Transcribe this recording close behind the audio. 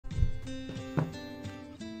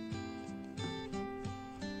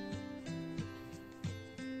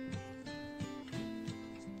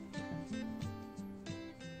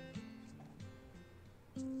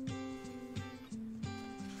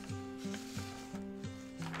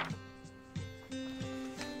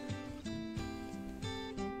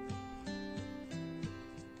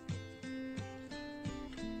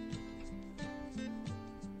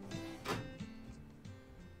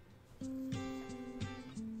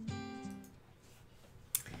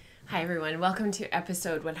Hi everyone, welcome to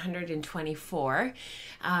episode 124.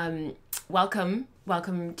 Welcome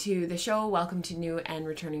to the show. Welcome to new and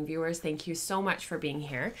returning viewers. Thank you so much for being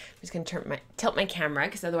here. I'm just going to tilt my camera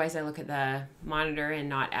because otherwise I look at the monitor and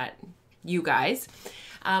not at you guys.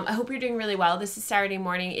 I hope you're doing really well. This is Saturday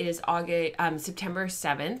morning. It is September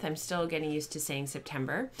 7th. I'm still getting used to saying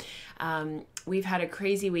September. We've had a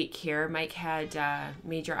crazy week here. Mike had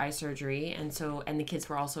major eye surgery, and the kids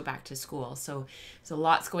were also back to school. So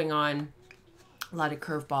lots going on, a lot of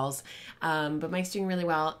curveballs. But Mike's doing really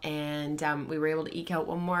well, and we were able to eke out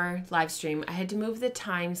one more live stream. I had to move the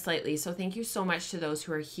time slightly, so thank you so much to those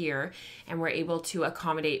who are here and were able to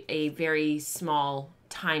accommodate a very small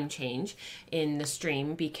time change in the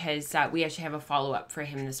stream because we actually have a follow-up for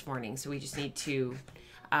him this morning. So we just need to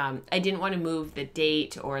I didn't want to move the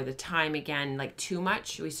date or the time again like too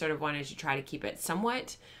much. We sort of wanted to try to keep it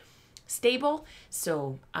somewhat stable.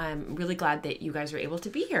 So I'm really glad that you guys are able to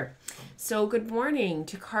be here. So good morning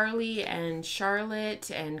to Carly and Charlotte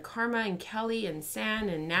and Karma and Kelly and San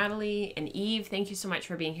and Natalie and Eve. Thank you so much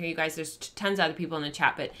for being here, you guys. There's tons of other people in the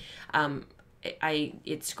chat, but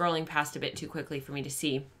it's scrolling past a bit too quickly for me to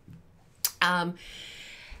see.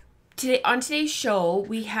 On today's show,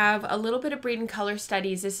 we have a little bit of breed and color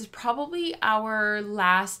studies. This is probably our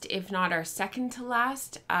last, if not our second to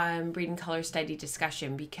last, breed and color study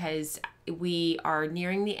discussion because we are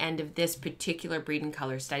nearing the end of this particular breed and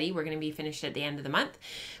color study. We're going to be finished at the end of the month.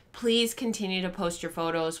 Please continue to post your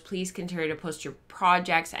photos. Please continue to post your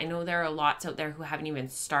projects. I know there are lots out there who haven't even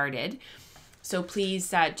started. So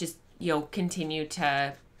please just continue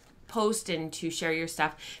to post and to share your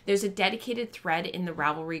stuff. There's a dedicated thread in the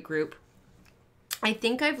Ravelry group. I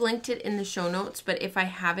think I've linked it in the show notes, but if I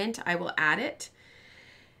haven't, I will add it.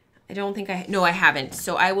 No, I haven't.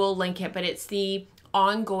 So I will link it, but it's the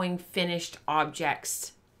ongoing finished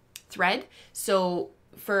objects thread. So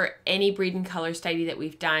for any breed and color study that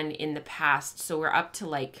we've done in the past, so we're up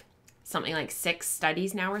to something like 6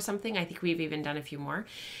 studies now or something. I think we've even done a few more.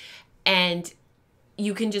 And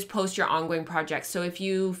you can just post your ongoing projects. So if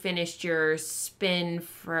you finished your spin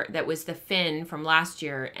that was the fin from last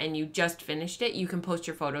year and you just finished it, you can post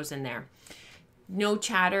your photos in there. No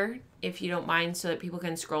chatter, if you don't mind, so that people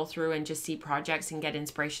can scroll through and just see projects and get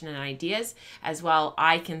inspiration and ideas. As well,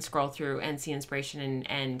 I can scroll through and see inspiration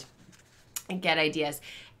and get ideas.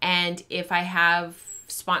 And if I have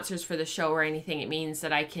sponsors for the show or anything, it means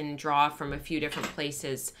that I can draw from a few different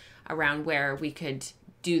places around where we could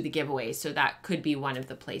do the giveaway. So that could be one of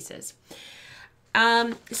the places.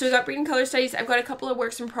 So we've got breed and color studies. I've got a couple of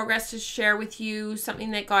works in progress to share with you.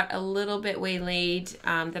 Something that got a little bit waylaid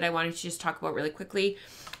that I wanted to just talk about really quickly.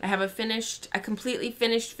 I have a completely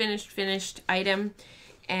finished item,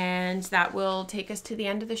 and that will take us to the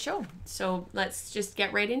end of the show. So let's just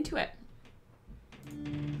get right into it.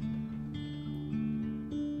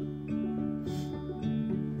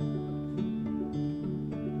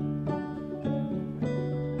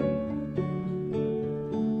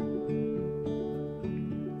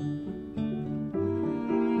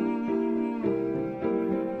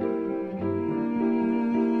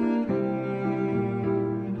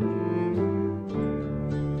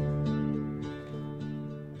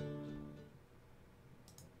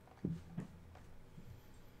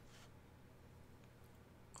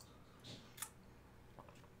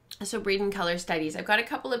 So breed and color studies. I've got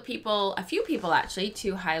a few people actually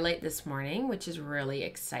to highlight this morning, which is really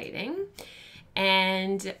exciting.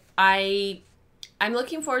 And I'm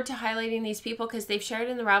looking forward to highlighting these people because they've shared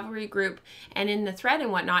in the Ravelry group and in the thread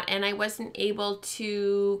and whatnot. And I wasn't able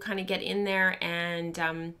to kind of get in there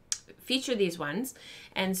and feature these ones.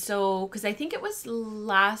 And so, because I think it was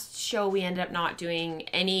last show we ended up not doing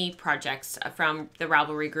any projects from the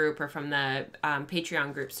Ravelry group or from the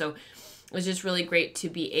Patreon group. So it was just really great to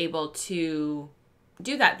be able to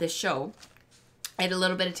do that this show. I had a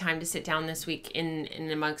little bit of time to sit down this week in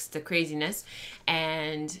amongst the craziness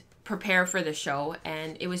and prepare for the show.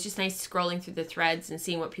 And it was just nice scrolling through the threads and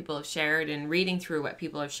seeing what people have shared and reading through what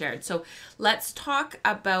people have shared. So let's talk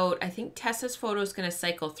about, I think Tessa's photo is going to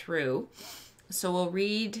cycle through. So we'll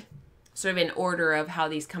read sort of in order of how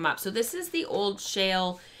these come up. So this is the old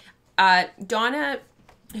shale. Donna,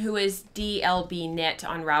 who is DLB Knit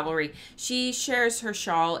on Ravelry, she shares her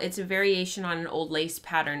shawl. It's a variation on an old lace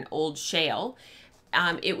pattern, old shale.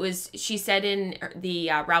 She said in the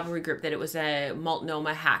Ravelry group that it was a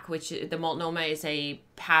Multnomah hack, which the Multnomah is a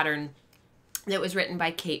pattern that was written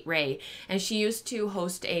by Kate Ray. And she used to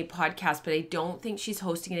host a podcast, but I don't think she's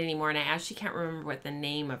hosting it anymore. And I actually can't remember what the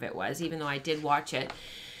name of it was, even though I did watch it.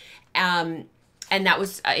 And that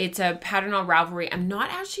was, it's a pattern on Ravelry. I'm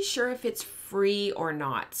not actually sure if it's free or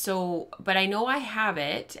not. So, but I know I have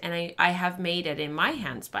it, and I have made it in my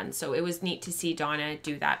hand spun. So it was neat to see Donna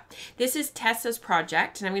do that. This is Tessa's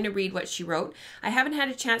project, and I'm going to read what she wrote. I haven't had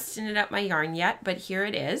a chance to knit up my yarn yet, but here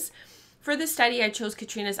it is. For the study, I chose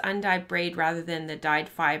Katrina's undyed braid rather than the dyed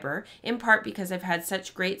fiber, in part because I've had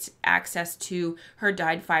such great access to her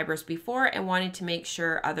dyed fibers before and wanted to make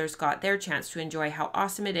sure others got their chance to enjoy how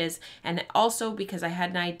awesome it is, and also because I had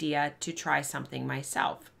an idea to try something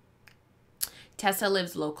myself. Tessa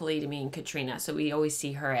lives locally to me and Katrina, so we always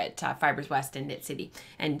see her at Fibers West in Knit City.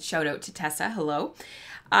 And shout out to Tessa, hello.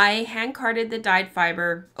 I hand carded the dyed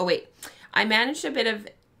fiber. Oh wait, I managed a bit of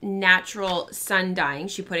natural sun dyeing,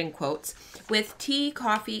 she put in quotes, with tea,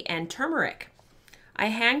 coffee, and turmeric. I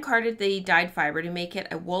hand carded the dyed fiber to make it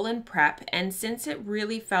a woolen prep, and since it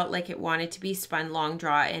really felt like it wanted to be spun long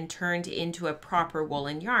draw and turned into a proper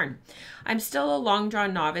woolen yarn. I'm still a long draw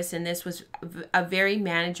novice, and this was a very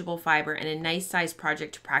manageable fiber and a nice size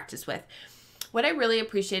project to practice with. What I really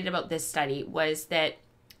appreciated about this study was that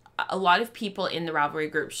a lot of people in the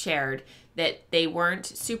Ravelry group shared that they weren't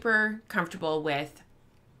super comfortable with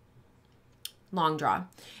long draw,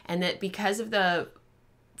 and that because of the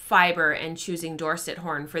fiber and choosing Dorset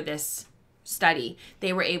horn for this study,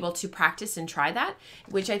 they were able to practice and try that,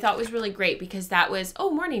 which I thought was really great, because that was, oh,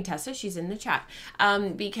 morning Tessa, she's in the chat,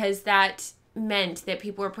 because that meant that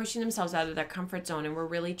people were pushing themselves out of their comfort zone and were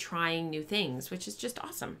really trying new things, which is just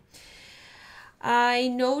awesome. I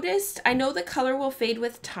know the color will fade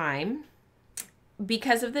with time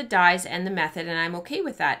because of the dyes and the method, and I'm okay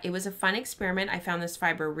with that. It was a fun experiment. I found this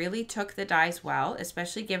fiber really took the dyes well,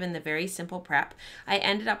 especially given the very simple prep. I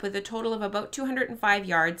ended up with a total of about 205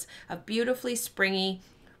 yards of beautifully springy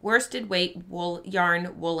worsted weight woolen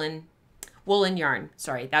yarn.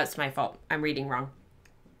 Sorry, that's my fault. I'm reading wrong.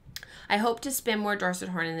 I hope to spin more Dorset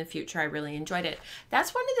horn in the future. I really enjoyed it.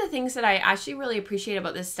 That's one of the things that I actually really appreciate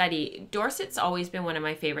about this study. Dorset's always been one of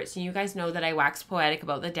my favorites, and you guys know that I wax poetic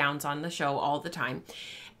about the downs on the show all the time.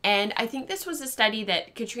 And I think this was a study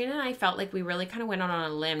that Katrina and I felt like we really kind of went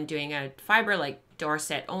on a limb doing a fiber like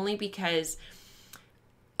Dorset, only because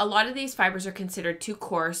a lot of these fibers are considered too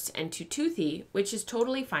coarse and too toothy, which is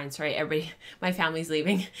totally fine. Sorry, everybody, my family's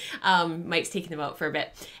leaving. Mike's taking them out for a bit.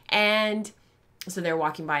 And so they're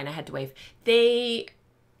walking by and I had to wave. They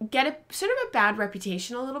get a sort of a bad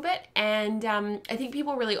reputation a little bit, and I think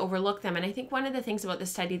people really overlook them. And I think one of the things about the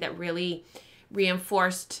study that really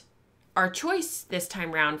reinforced our choice this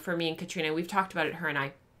time around for me and Katrina, we've talked about it, her and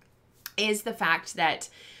I, is the fact that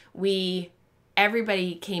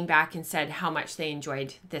everybody came back and said how much they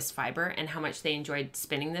enjoyed this fiber and how much they enjoyed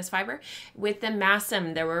spinning this fiber. With the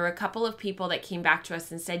Massam, there were a couple of people that came back to us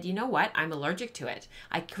and said, you know what, I'm allergic to it.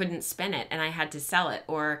 I couldn't spin it and I had to sell it.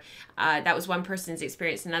 Or that was one person's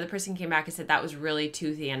experience. Another person came back and said that was really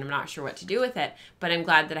toothy and I'm not sure what to do with it, but I'm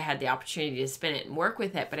glad that I had the opportunity to spin it and work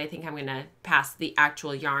with it, but I think I'm going to pass the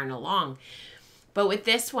actual yarn along. But with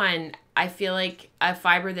this one, I feel like a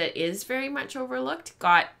fiber that is very much overlooked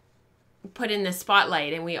got put in the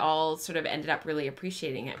spotlight, and we all sort of ended up really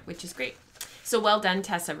appreciating it, which is great. So well done,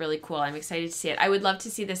 Tessa. Really cool. I'm excited to see it. I would love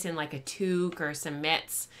to see this in like a toque or some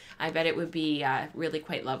mitts. I bet it would be really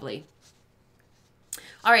quite lovely.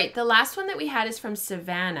 All right, the last one that we had is from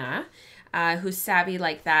Savannah, who's savvy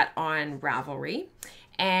like that on Ravelry.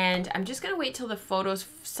 And I'm just going to wait till the photos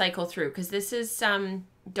cycle through, because this is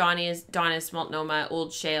Donna's Multnomah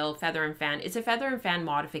Old Shale Feather and Fan. It's a Feather and Fan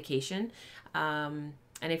modification.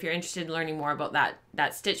 And if you're interested in learning more about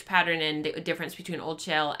that stitch pattern and the difference between Old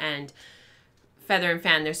Shale and Feather and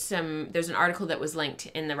Fan, there's an article that was linked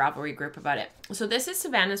in the Ravelry group about it. So this is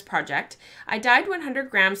Savannah's project. I dyed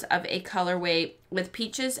 100 grams of a colorway with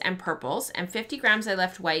peaches and purples, and 50 grams I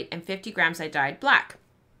left white, and 50 grams I dyed black.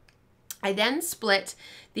 I then split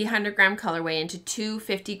the 100 gram colorway into two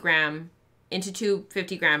 50 gram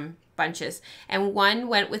bunches, and one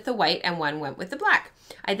went with the white and one went with the black.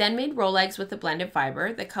 I then made roll eggs with the blended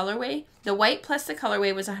fiber. The white plus the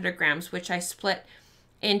colorway was 100 grams, which I split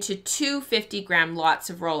into two 50 gram lots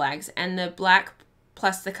of roll eggs, and the black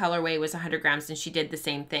plus the colorway was 100 grams, and she did the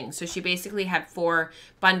same thing. So she basically had 4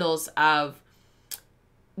 bundles of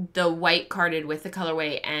the white carded with the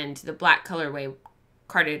colorway and the black colorway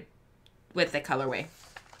carded with the colorway.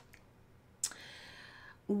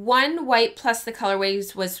 One white plus the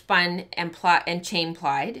colorways was spun and chain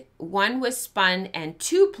plied. One was spun and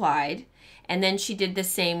 2 plied, and then she did the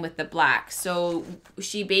same with the black. So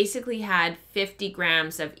she basically had 50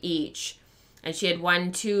 grams of each, and she had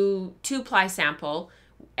one two ply sample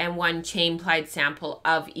and one chain plied sample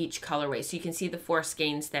of each colorway. So you can see the 4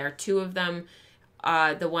 skeins there. 2 of them,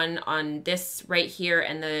 the one on this right here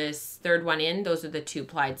and the third one in, those are the 2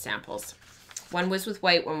 plied samples. One was with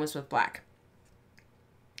white, one was with black.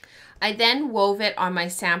 I then wove it on my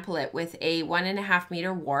samplet with a 1.5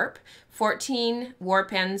 meter warp, 14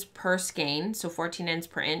 warp ends per skein, so 14 ends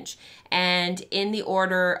per inch, and in the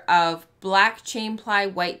order of black chain ply,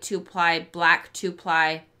 white 2-ply, black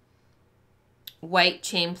 2-ply, white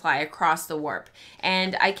chain ply across the warp.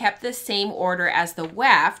 And I kept the same order as the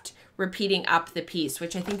weft, repeating up the piece,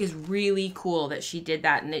 which I think is really cool that she did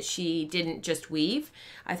that and that she didn't just weave.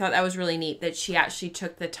 I thought that was really neat that she actually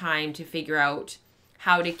took the time to figure out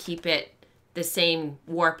how to keep it the same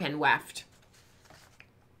warp and weft.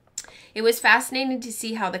 It was fascinating to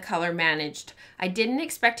see how the color managed. I didn't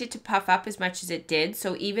expect it to puff up as much as it did,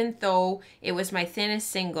 so even though it was my thinnest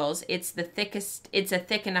singles, it's a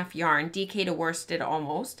thick enough yarn, DK to worsted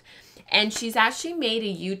almost. And she's actually made a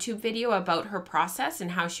YouTube video about her process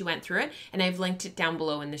and how she went through it, and I've linked it down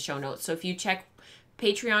below in the show notes. So if you check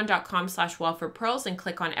patreon.com/wellforpearls and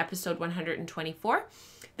click on episode 124,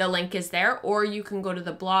 the link is there, or you can go to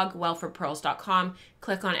the blog wellforpearls.com,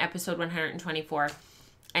 click on episode 124,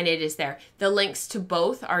 and it is there. The links to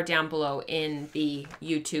both are down below in the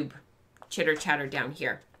YouTube chitter chatter down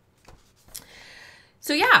here.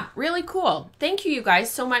 So yeah, really cool. Thank you guys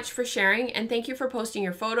so much for sharing, and thank you for posting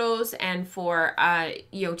your photos and for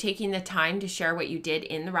taking the time to share what you did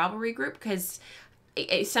in the Ravelry group, because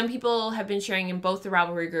some people have been sharing in both the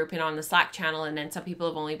Ravelry group and on the Slack channel, and then some people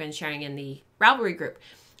have only been sharing in the Ravelry group.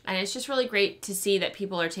 And it's just really great to see that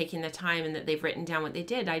people are taking the time and that they've written down what they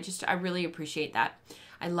did. I really appreciate that.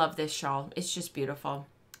 I love this shawl. It's just beautiful.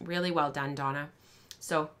 Really well done, Donna.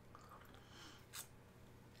 So,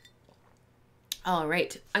 all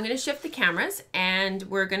right. I'm going to shift the cameras and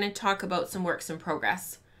we're going to talk about some works in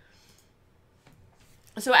progress.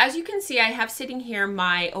 So as you can see, I have sitting here and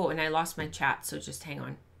I lost my chat, so just hang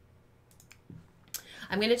on.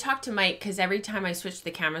 I'm going to talk to Mike because every time I switch the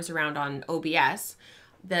cameras around on OBS,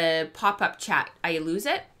 the pop-up chat, I lose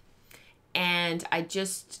it, and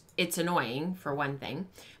it's annoying for one thing,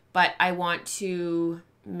 but I want to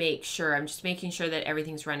make sure, I'm just making sure that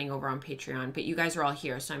everything's running over on Patreon, but you guys are all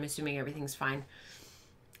here, so I'm assuming everything's fine.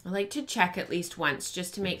 I like to check at least once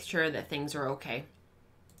just to make sure that things are okay.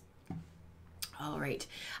 All right,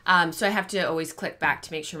 so I have to always click back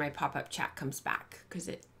to make sure my pop-up chat comes back because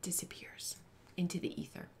it disappears into the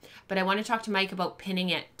ether. But I want to talk to Mike about pinning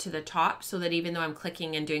it to the top so that even though I'm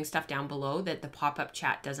clicking and doing stuff down below, that the pop-up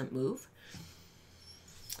chat doesn't move.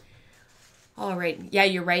 All right. Yeah,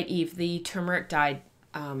 you're right, Eve. The turmeric dye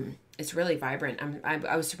is really vibrant.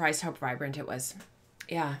 I was surprised how vibrant it was.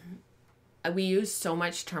 Yeah. We use so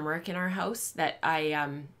much turmeric in our house that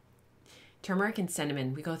turmeric and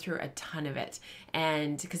cinnamon, we go through a ton of it.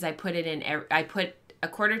 And because I put I put a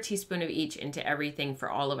 1/4 teaspoon of each into everything for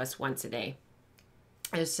all of us once a day.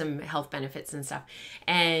 There's some health benefits and stuff.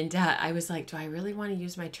 And I was like, do I really want to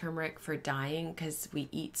use my turmeric for dyeing? Because we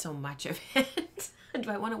eat so much of it. Do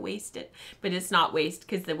I want to waste it? But it's not waste,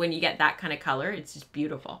 because when you get that kind of color, it's just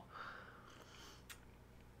beautiful.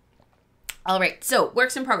 All right, so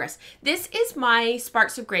works in progress. This is my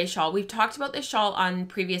Sparks of Grey shawl. We've talked about this shawl on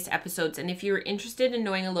previous episodes. And if you're interested in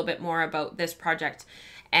knowing a little bit more about this project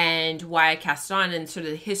and why I cast it on and sort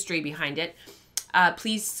of the history behind it,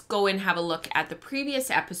 please go and have a look at the previous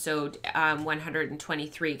episode,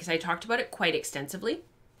 123, because I talked about it quite extensively.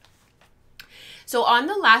 So on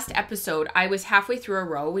the last episode, I was halfway through a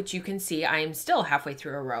row, which you can see I am still halfway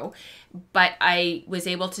through a row, but I was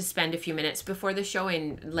able to spend a few minutes before the show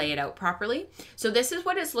and lay it out properly. So this is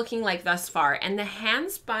what it's looking like thus far. And the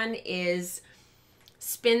hand spun is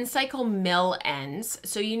Spin Cycle mill ends.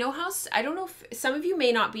 So you know how, I don't know if some of you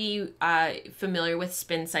may not be familiar with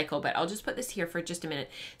Spin Cycle, but I'll just put this here for just a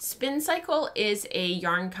minute. Spin Cycle is a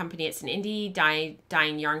yarn company. It's an indie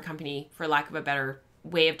dyeing yarn company, for lack of a better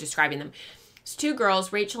way of describing them. It's two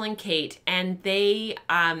girls, Rachel and Kate, and they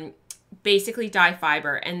basically dye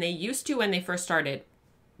fiber. And they used to, when they first started,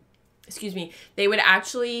 they would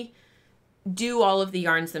actually do all of the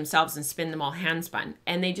yarns themselves and spin them all hand spun.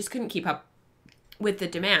 And they just couldn't keep up with the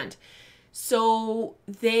demand. So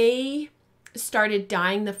they started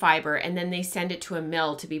dyeing the fiber, and then they send it to a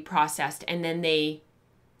mill to be processed, and then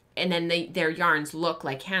their yarns look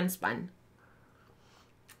like hand spun.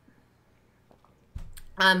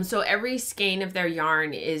 So every skein of their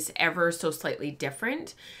yarn is ever so slightly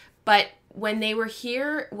different. But when they were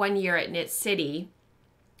here one year at Knit City,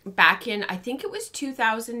 back in, I think it was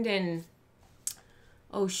 2000 and,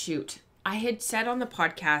 oh shoot, I had said on the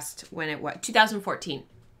podcast when it was 2014.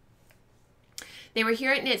 They were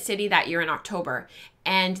here at Knit City that year in October,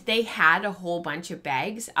 and they had a whole bunch of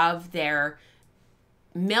bags of their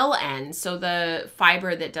mill end, so the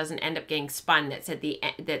fiber that doesn't end up getting spun, that's at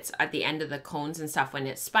the end of the cones and stuff when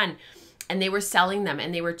it's spun. And they were selling them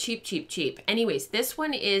and they were cheap, cheap, cheap. Anyways, this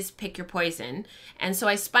one is Pick Your Poison. And so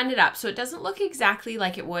I spun it up. So it doesn't look exactly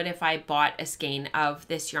like it would if I bought a skein of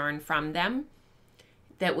this yarn from them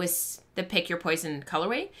that was the Pick Your Poison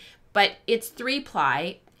colorway. But it's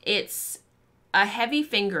 3-ply. It's a heavy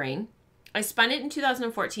fingering. I spun it in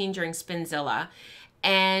 2014 during Spinzilla.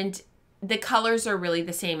 And the colors are really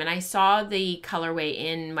the same. And I saw the colorway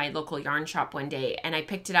in my local yarn shop one day. And I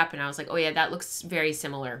picked it up and I was like, oh yeah, that looks very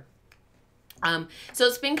similar. So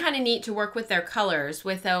it's been kind of neat to work with their colors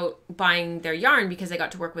without buying their yarn because I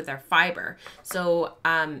got to work with their fiber. So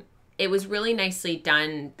it was really nicely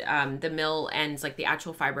done. The mill ends, like the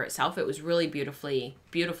actual fiber itself, it was really beautifully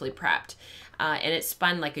prepped. And it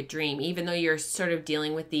spun like a dream, even though you're sort of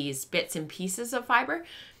dealing with these bits and pieces of fiber.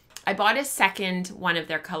 I bought a second one of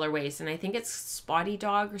their colorways, and I think it's Spotty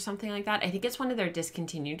Dog or something like that. I think it's one of their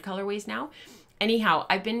discontinued colorways now. Anyhow,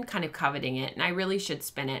 I've been kind of coveting it, and I really should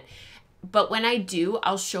spin it. But when I do,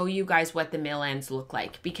 I'll show you guys what the mill ends look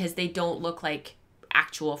like because they don't look like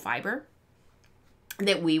actual fiber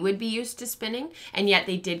that we would be used to spinning. And yet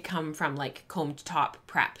they did come from like combed top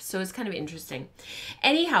prep. So it's kind of interesting.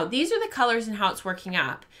 Anyhow, these are the colors and how it's working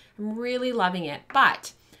up. I'm really loving it.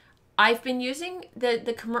 But I've been using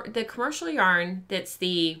the commercial yarn that's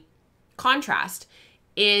the contrast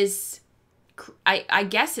is, I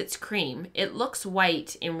guess it's cream. It looks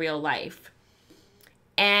white in real life.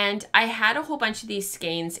 And I had a whole bunch of these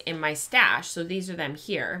skeins in my stash. So these are them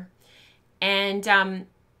here. And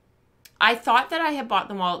I thought that I had bought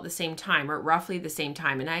them all at the same time or roughly the same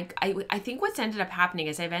time. And I think what's ended up happening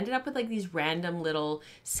is I've ended up with like these random little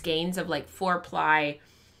skeins of like 4-ply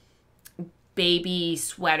baby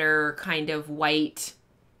sweater kind of white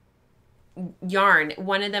yarn.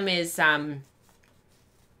 One of them is,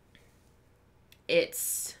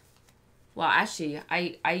 it's... Well, actually,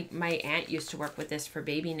 my aunt used to work with this for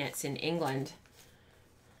baby knits in England.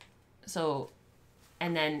 So,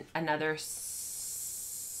 and then another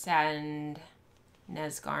Sand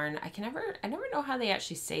Nesgarn. I never know how they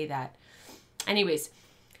actually say that. Anyways,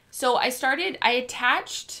 so I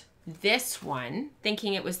attached this one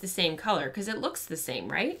thinking it was the same color because it looks the same,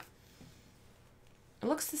 right? It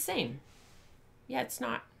looks the same. Yeah, it's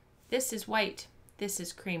not. This is white. This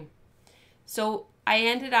is cream. So I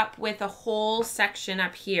ended up with a whole section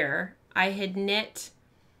up here. I had knit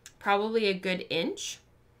probably a good inch.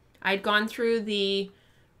 I'd gone through the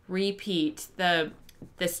repeat, the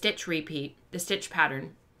stitch repeat, the stitch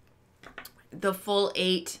pattern, the full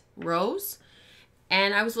 8 rows.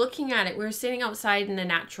 And I was looking at it. We were sitting outside in the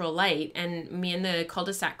natural light, and me and the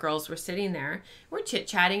cul-de-sac girls were sitting there. We're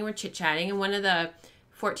chit-chatting, and one of the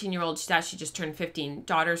 14-year-olds, she just turned 15,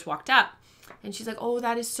 daughters walked up. And she's like, oh,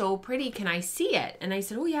 that is so pretty. Can I see it? And I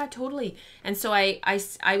said, oh, yeah, totally. And so I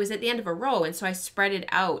was at the end of a row. And so I spread it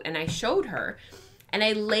out and I showed her. And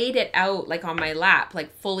I laid it out like on my lap,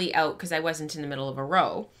 like fully out because I wasn't in the middle of a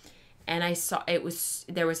row. And I saw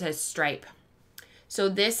there was a stripe. So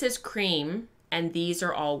this is cream and these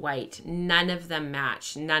are all white. None of them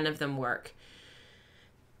match. None of them work.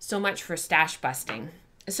 So much for stash busting.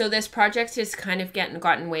 So this project is kind of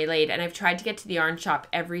gotten waylaid, and I've tried to get to the yarn shop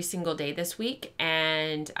every single day this week,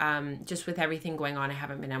 and just with everything going on, I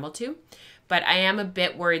haven't been able to. But I am a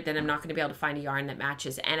bit worried that I'm not going to be able to find a yarn that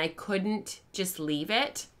matches, and I couldn't just leave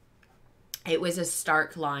it. It was a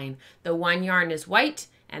stark line. The one yarn is white,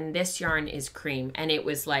 and this yarn is cream, and it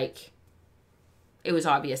was like... It was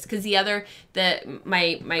obvious because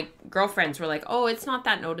my girlfriends were like, oh, it's not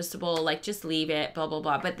that noticeable. Like, just leave it, blah, blah,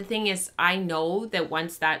 blah. But the thing is, I know that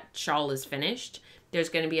once that shawl is finished, there's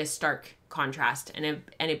going to be a stark contrast and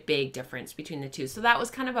a big difference between the two. So that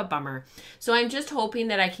was kind of a bummer. So I'm just hoping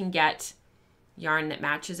that I can get yarn that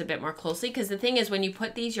matches a bit more closely. Because the thing is, when you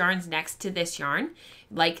put these yarns next to this yarn,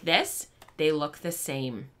 like this, they look the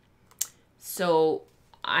same. So...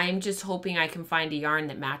 I'm just hoping I can find a yarn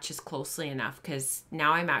that matches closely enough because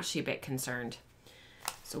now I'm actually a bit concerned.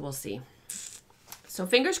 So we'll see. So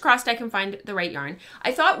fingers crossed I can find the right yarn.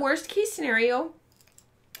 I thought worst case scenario,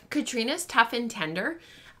 Katrina's Tough and Tender,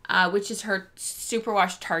 which is her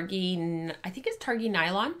superwash Targhee, I think it's Targhee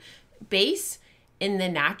nylon base in the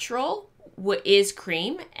natural is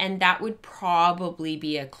cream, and that would probably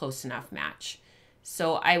be a close enough match.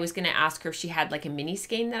 So I was going to ask her if she had like a mini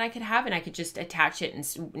skein that I could have and I could just attach it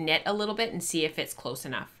and knit a little bit and see if it's close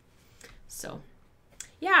enough. So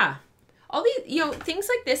yeah, all these, things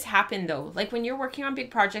like this happen though. Like when you're working on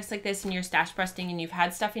big projects like this and you're stash busting and you've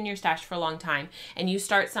had stuff in your stash for a long time and you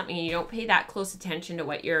start something and you don't pay that close attention to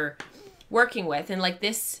what you're working with. And like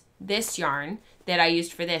this yarn, that I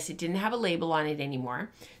used for this, it didn't have a label on it anymore.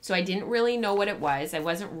 So I didn't really know what it was. I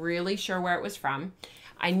wasn't really sure where it was from.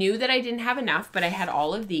 I knew that I didn't have enough, but I had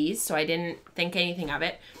all of these, so I didn't think anything of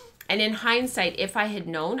it. And in hindsight, if I had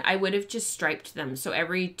known, I would have just striped them. So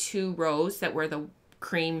every 2 rows that were the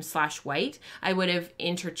cream/white, I would have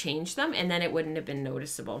interchanged them, and then it wouldn't have been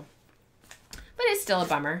noticeable. But it's still a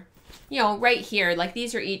bummer. You know, right here, like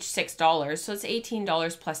these are each $6, so it's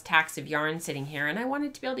 $18 plus tax of yarn sitting here, and I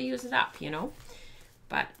wanted to be able to use it up, you know.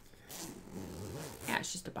 But yeah,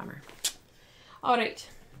 it's just a bummer. All right.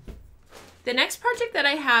 The next project that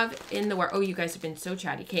I have in the work. Oh, you guys have been so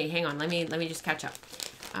chatty. Okay, hang on. Let me just catch up.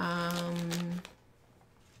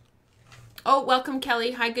 Oh, welcome,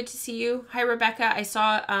 Kelly. Hi, good to see you. Hi, Rebecca. I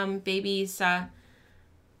saw baby's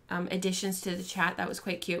additions to the chat. That was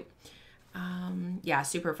quite cute. Yeah,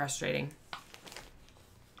 super frustrating.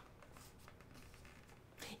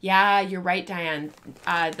 Yeah, you're right, Diane.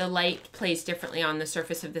 The light plays differently on the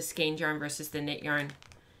surface of the skeined yarn versus the knit yarn.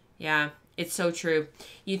 Yeah, it's so true.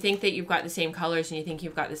 You think that you've got the same colors and you think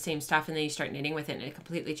you've got the same stuff, and then you start knitting with it and it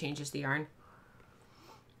completely changes the yarn.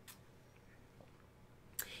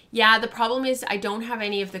 Yeah, the problem is I don't have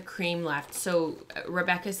any of the cream left. So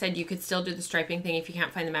Rebecca said you could still do the striping thing if you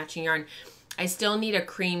can't find the matching yarn. I still need a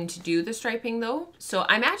cream to do the striping though. So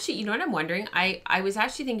I'm actually, you know what I'm wondering? I was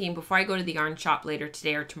actually thinking before I go to the yarn shop later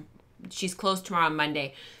today, or she's closed tomorrow on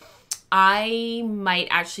Monday, I might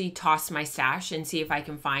actually toss my stash and see if I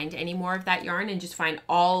can find any more of that yarn and just find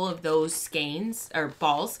all of those skeins or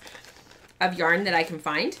balls of yarn that I can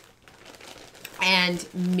find. And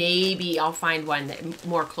maybe I'll find one that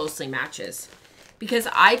more closely matches, because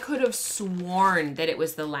I could have sworn that it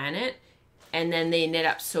was the Lanet, and then they knit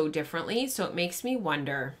up so differently. So it makes me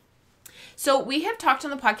wonder. So we have talked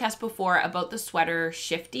on the podcast before about the sweater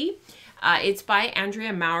Shifty. It's by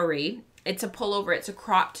Andrea Mowry. It's a pullover. It's a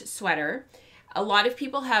cropped sweater. A lot of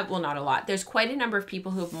people have, well, not a lot. There's quite a number of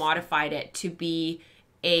people who have modified it to be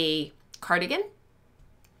a cardigan,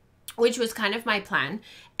 which was kind of my plan.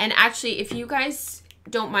 And actually, if you guys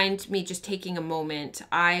don't mind me just taking a moment,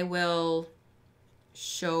 I will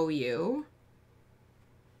show you.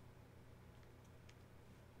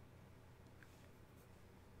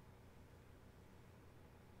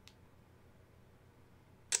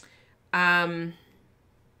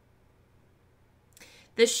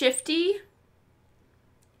 The Shifty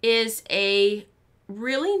is a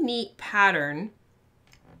really neat pattern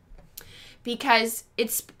because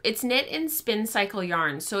it's knit in spin cycle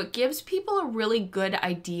yarn. So it gives people a really good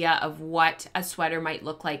idea of what a sweater might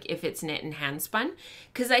look like if it's knit in hand spun.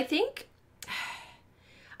 Because I think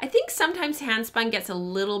sometimes hand spun gets a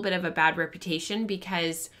little bit of a bad reputation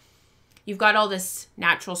because you've got all this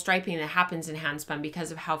natural striping that happens in hand spun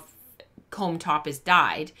because of how comb top is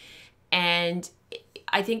dyed. And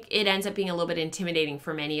I think it ends up being a little bit intimidating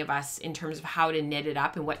for many of us in terms of how to knit it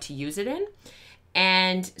up and what to use it in.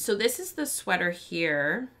 And so this is the sweater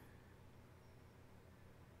here.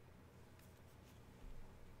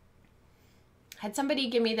 Had somebody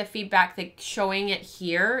give me the feedback that showing it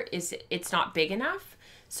here it's not big enough.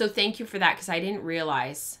 So thank you for that, because I didn't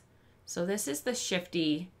realize. So this is the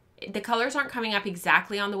Shifty. The colors aren't coming up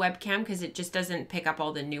exactly on the webcam because it just doesn't pick up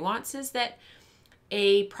all the nuances that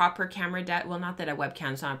a proper camera does. Well, not that a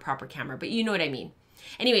webcam's not a proper camera, but you know what I mean.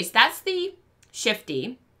 Anyways, that's the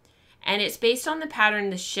Shifty. And it's based on the pattern,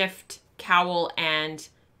 the Shift Cowl and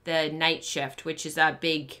the Night Shift, which is a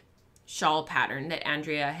big shawl pattern that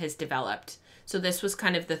Andrea has developed. So this was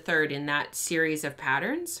kind of the third in that series of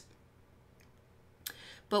patterns.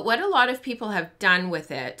 But what a lot of people have done with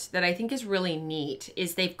it that I think is really neat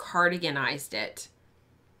is they've cardiganized it.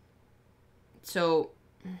 So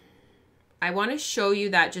I want to show you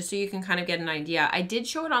that just so you can kind of get an idea. I did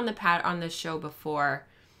show it on the show before.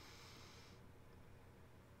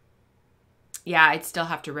 Yeah, I'd still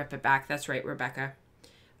have to rip it back. That's right, Rebecca.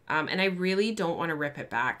 And I really don't want to rip it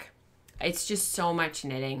back. It's just so much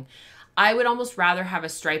knitting. I would almost rather have a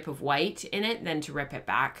stripe of white in it than to rip it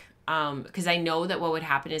back. Because I know that what would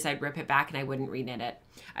happen is I'd rip it back and I wouldn't reknit it.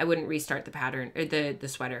 I wouldn't restart the pattern or the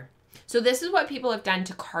sweater. So this is what people have done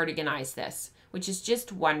to cardiganize this, which is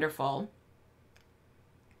just wonderful.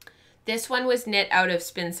 This one was knit out of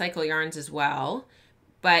Spin Cycle yarns as well,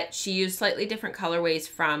 but she used slightly different colorways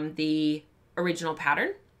from the original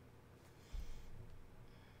pattern.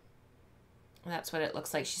 That's what it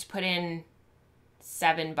looks like. She's put in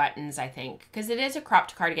 7 buttons, I think, because it is a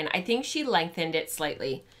cropped cardigan. I think she lengthened it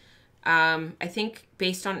slightly. I think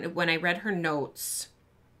based on when I read her notes,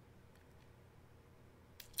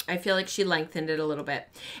 I feel like she lengthened it a little bit.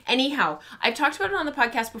 Anyhow, I've talked about it on the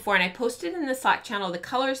podcast before, and I posted in the Slack channel the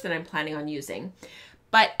colors that I'm planning on using.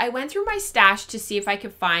 But I went through my stash to see if I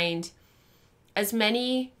could find as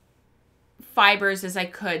many fibers as I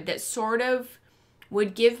could that sort of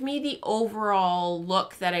would give me the overall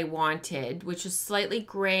look that I wanted, which is slightly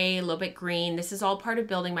gray, a little bit green. This is all part of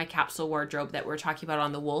building my capsule wardrobe that we're talking about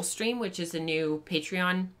on the wool stream, which is a new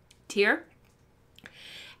Patreon tier.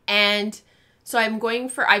 And so I'm going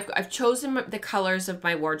for, I've chosen the colors of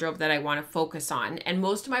my wardrobe that I want to focus on. And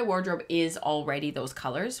most of my wardrobe is already those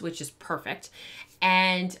colors, which is perfect.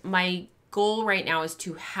 And my goal right now is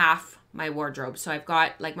to half my wardrobe. So I've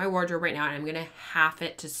got like my wardrobe right now and I'm going to half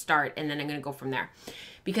it to start and then I'm going to go from there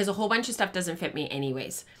because a whole bunch of stuff doesn't fit me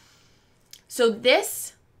anyways. So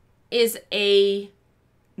this is a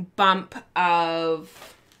bump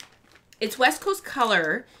of, it's West Coast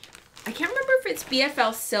Color. I can't remember if it's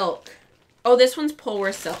BFL Silk. Oh, this one's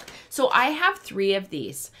Polwear Silk. So I have 3 of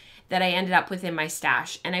these that I ended up with in my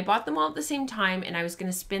stash and I bought them all at the same time and I was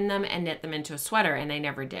going to spin them and knit them into a sweater and I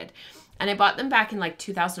never did. And I bought them back in like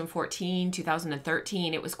 2014,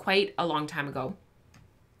 2013. It was quite a long time ago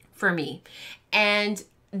for me. And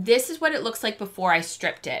this is what it looks like before I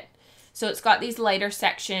stripped it. So it's got these lighter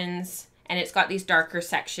sections and it's got these darker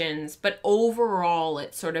sections, but overall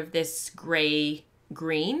it's sort of this gray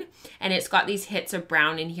green and it's got these hits of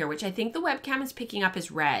brown in here, which I think the webcam is picking up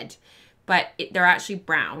as red, but they're actually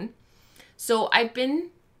brown. So I've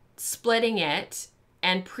been splitting it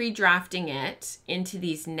and pre-drafting it into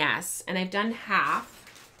these nests. And I've done half.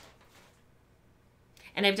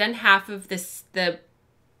 And I've done half of this,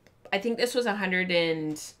 I think this was 100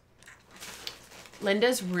 and...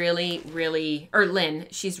 Linda's really, or Lynn,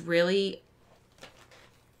 she's really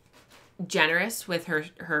generous with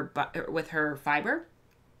her fiber.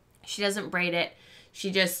 She doesn't braid it. She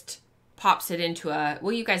just pops it into a,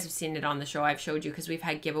 well, you guys have seen it on the show. I've showed you because we've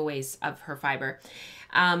had giveaways of her fiber.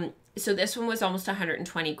 So this one was almost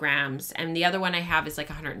 120 grams. And the other one I have is like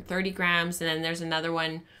 130 grams. And then there's another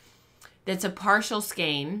one that's a partial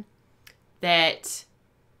skein that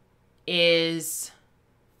is,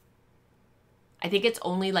 I think it's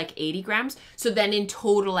only like 80 grams. So then in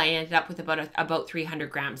total, I ended up with about 300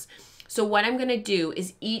 grams. So what I'm going to do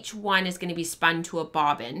is each one is going to be spun to a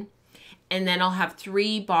bobbin. And then I'll have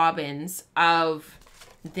 3 bobbins of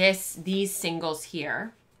these singles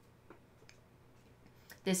here.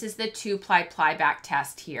 This is the 2-ply back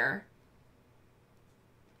test here.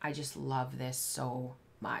 I just love this so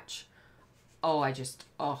much. Oh, I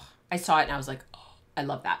saw it and I was like, oh, I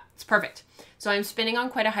love that. It's perfect. So I'm spinning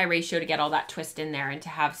on quite a high ratio to get all that twist in there and to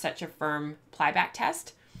have such a firm ply back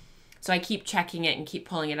test. So I keep checking it and keep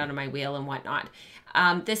pulling it out of my wheel and whatnot.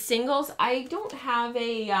 The singles, I don't have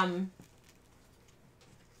a, I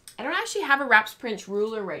don't actually have a Wraps Prince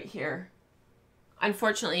ruler right here.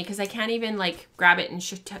 Unfortunately, because I can't even like grab it and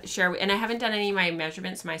share. And I haven't done any of my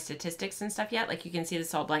measurements, my statistics and stuff yet. Like you can see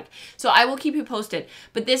this all blank. So I will keep you posted.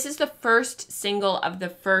 But this is the first single of the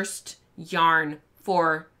first yarn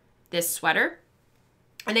for this sweater.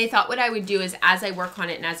 And I thought what I would do is as I work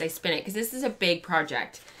on it and as I spin it, because this is a big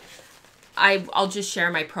project, I'll just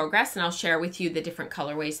share my progress and I'll share with you the different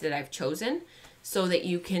colorways that I've chosen so that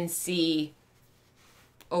you can see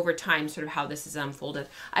over time sort of how this is unfolded.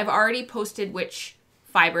 I've already posted which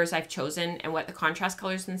fibers I've chosen and what the contrast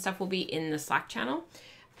colors and stuff will be in the Slack channel.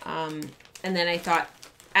 And then I thought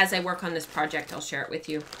as I work on this project, I'll share it with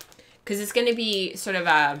you because it's going to be sort of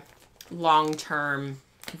a long-term,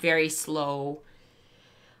 very slow.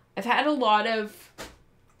 I've had a lot of,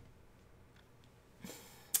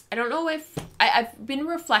 I don't know if, I've been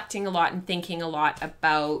reflecting a lot and thinking a lot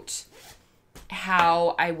about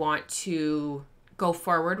how I want to go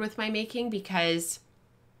forward with my making because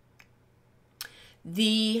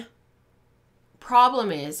the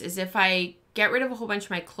problem is if I get rid of a whole bunch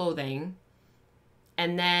of my clothing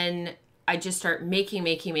and then I just start making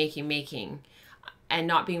and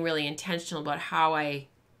not being really intentional about how I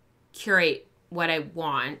curate what I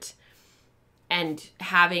want and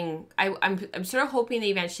having, I'm sort of hoping that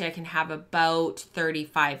eventually I can have about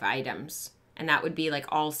 35 items and that would be like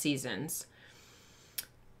all seasons.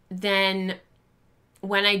 Then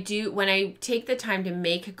when I take the time to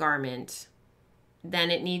make a garment, then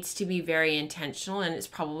it needs to be very intentional and it's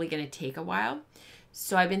probably going to take a while.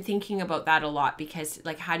 So I've been thinking about that a lot because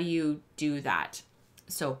like, how do you do that?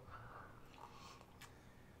 So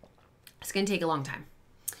it's going to take a long time.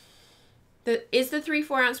 Is the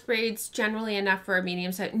 3/4 ounce braids generally enough for a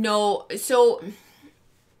medium size? No. So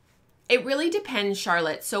it really depends,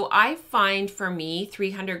 Charlotte. So I find for me,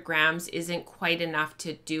 300 grams isn't quite enough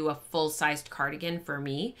to do a full-sized cardigan for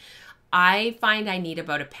me. I find I need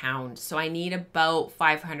about a pound. So I need about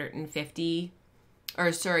 550,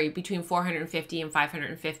 or sorry, between 450 and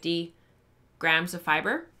 550 grams of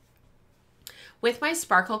fiber. With my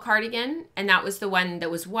sparkle cardigan, and that was the one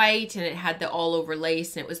that was white and it had the all over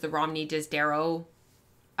lace, and it was the Romney Disdero,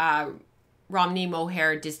 Romney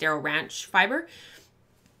Mohair Disdero Ranch fiber.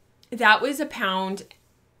 That was 1.5 pounds,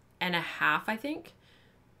 I think.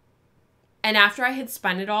 And after I had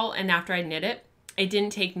spun it all and after I knit it, it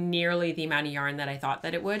didn't take nearly the amount of yarn that I thought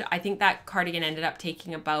that it would. I think that cardigan ended up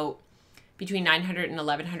taking about between 900 and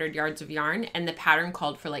 1100 yards of yarn, and the pattern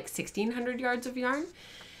called for like 1600 yards of yarn.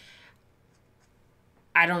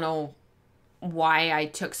 I don't know why I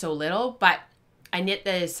took so little, but I knit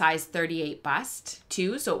the size 38 bust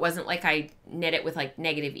too, so it wasn't like I knit it with like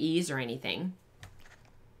negative ease or anything.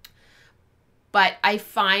 But I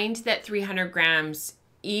find that 300 grams,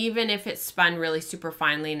 even if it's spun really super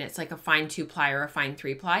finely and it's like a fine 2-ply or a fine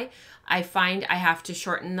 3-ply, I find I have to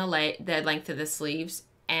shorten the length of the sleeves,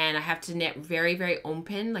 and I have to knit very, very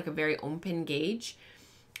open, like a very open gauge,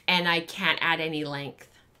 and I can't add any length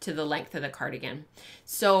to the length of the cardigan.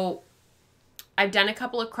 So I've done a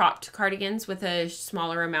couple of cropped cardigans with a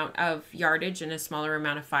smaller amount of yardage and a smaller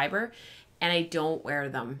amount of fiber, and I don't wear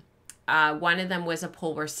them. One of them was a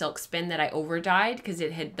Polwear silk spin that I over dyed because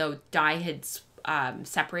the dye had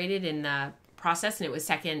separated in the process, and it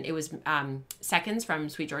was seconds from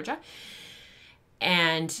Sweet Georgia,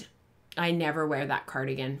 and I never wear that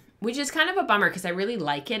cardigan, which is kind of a bummer because I really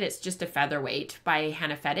like it. It's just a featherweight by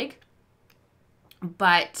Hannah Fettig.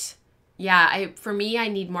 But yeah, for me, I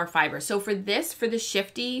need more fiber. So for the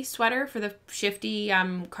shifty sweater, for the shifty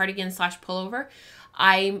cardigan / pullover,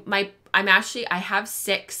 I have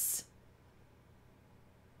 6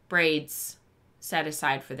 braids set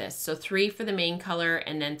aside for this. So 3 for the main color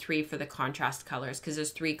and then 3 for the contrast colors, because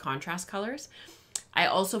there's 3 contrast colors. I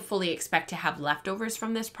also fully expect to have leftovers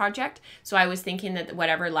from this project. So I was thinking that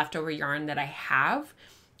whatever leftover yarn that I have,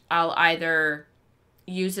 I'll either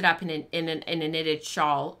use it up in a knitted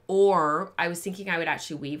shawl, or I was thinking I would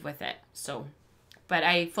actually weave with it. So, but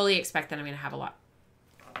I fully expect that I'm going to have a lot.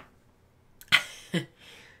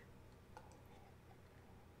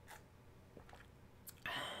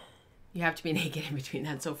 You have to be naked in between.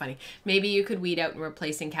 That's so funny. Maybe you could weed out and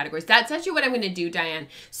replace in categories. That's actually what I'm going to do, Diane.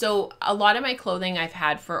 So a lot of my clothing I've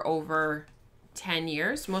had for over 10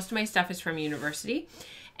 years. Most of my stuff is from university.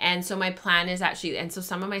 And so my plan is actually, and so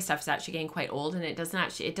some of my stuff is actually getting quite old, and it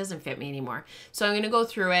doesn't fit me anymore. So I'm going to go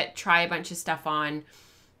through it, try a bunch of stuff on,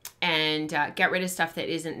 and get rid of stuff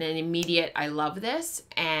that isn't an immediate, I love this,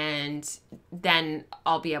 and then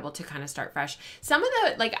I'll be able to kind of start fresh. Some of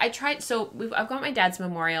the, like I tried, so I've got my dad's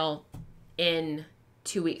memorial in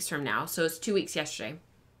 2 weeks from now. So it's 2 weeks yesterday.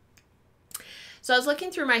 So I was looking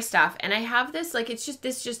through my stuff, and I have this, like, this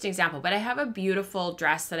is just an example, but I have a beautiful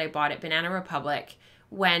dress that I bought at Banana Republic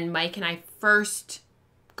when Mike and I first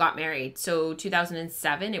got married. So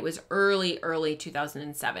 2007, it was early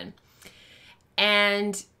 2007.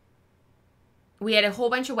 And we had a whole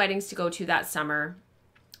bunch of weddings to go to that summer.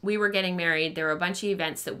 We were getting married. There were a bunch of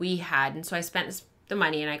events that we had. And so I spent the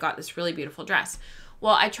money and I got this really beautiful dress.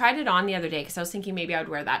 Well, I tried it on the other day because I was thinking maybe I would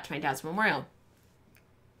wear that to my dad's memorial.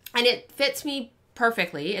 And it fits me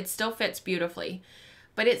perfectly. It still fits beautifully.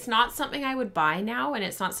 But it's not something I would buy now, and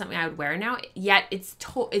it's not something I would wear now. Yet it's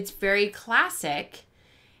very classic.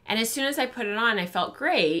 And as soon as I put it on, I felt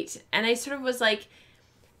great. And I sort of was like,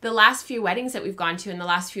 the last few weddings that we've gone to and the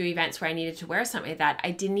last few events where I needed to wear something like that,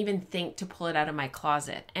 I didn't even think to pull it out of my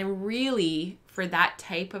closet. And really, for that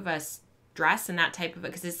type of a dress and that type of,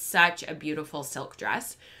 because it's such a beautiful silk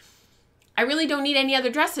dress, I really don't need any other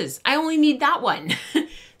dresses. I only need that one.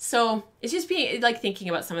 So it's just being like thinking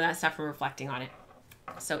about some of that stuff and reflecting on it.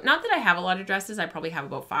 So not that I have a lot of dresses. I probably have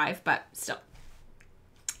about 5, but still.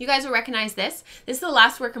 You guys will recognize this. This is the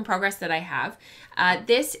last work in progress that I have.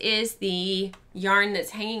 This is the yarn that's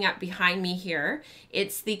hanging up behind me here.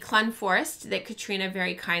 It's the Clun Forest that Katrina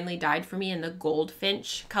very kindly dyed for me in the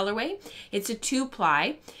Goldfinch colorway. It's a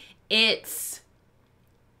 2-ply. It's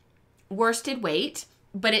worsted weight,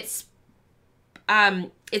 but it's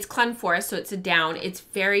Clun Forest, so it's a down. It's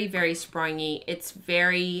very, very springy. It's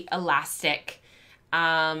very elastic.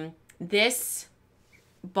 This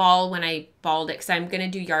ball, when I balled it, because I'm going to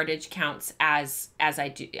do yardage counts as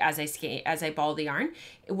I ball the yarn,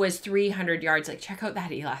 it was 300 yards. Like, check out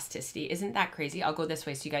that elasticity. Isn't that crazy? I'll go this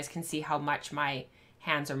way so you guys can see how much my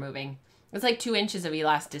hands are moving. It's like 2 inches of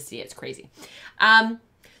elasticity. It's crazy.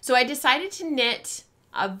 So I decided to knit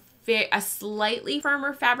a slightly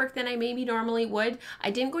firmer fabric than I maybe normally would.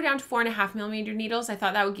 I didn't go down to 4.5 millimeter needles. I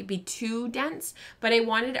thought that would be too dense, but I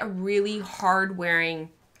wanted a really hard wearing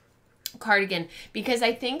cardigan because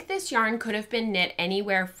I think this yarn could have been knit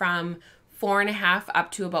anywhere from 4.5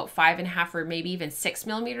 up to about 5.5 or maybe even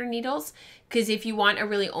 6mm needles. Because if you want a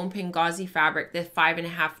really open gauzy fabric, the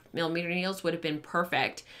 5.5mm needles would have been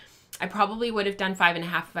perfect. I probably would have done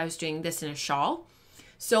 5.5 if I was doing this in a shawl.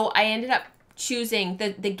 So I ended up choosing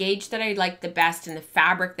the gauge that I liked the best and the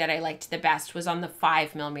fabric that I liked the best was on the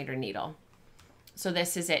 5mm needle. So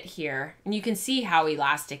this is it here. And you can see how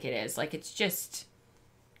elastic it is. Like it's just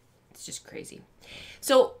crazy.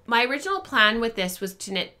 So my original plan with this was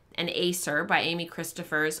to knit an Acer by Amy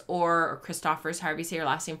Christophers or Christophers, however you say her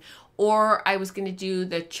last name. Or I was going to do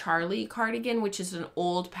the Charlie cardigan, which is an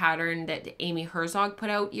old pattern that Amy Herzog put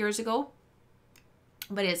out years ago.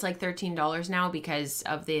 But it's like $13 now because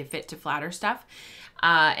of the Fit to Flatter stuff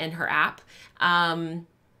and her app. And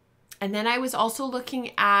then I was also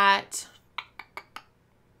looking at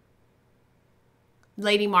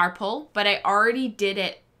Lady Marple, but I already did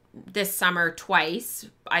it this summer twice.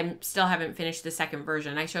 I still haven't finished the second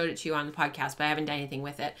version. I showed it to you on the podcast, but I haven't done anything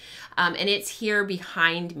with it. And it's here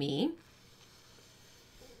behind me.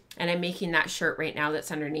 And I'm making that shirt right now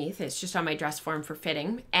that's underneath. It's just on my dress form for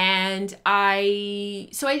fitting. And I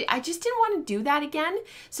just didn't want to do that again.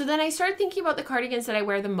 So then I started thinking about the cardigans that I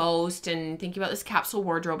wear the most and thinking about this capsule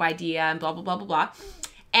wardrobe idea and blah, blah, blah, blah, blah.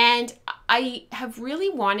 And I have really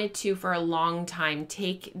wanted to, for a long time,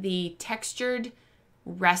 take the textured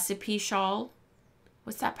recipe shawl.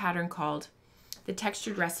 What's that pattern called? The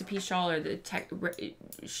textured recipe shawl or the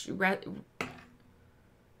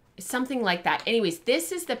something like that. Anyways,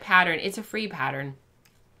 this is the pattern. It's a free pattern.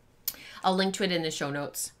 I'll link to it in the show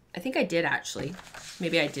notes. I think I did actually.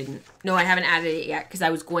 Maybe I didn't. No, I haven't added it yet because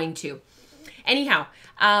I was going to. Anyhow,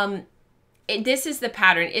 this is the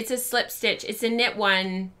pattern. It's a slip stitch. It's a knit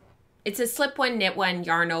one. It's a slip one, knit one,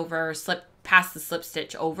 yarn over, slip past the slip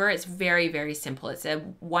stitch over. It's very, very simple. It's a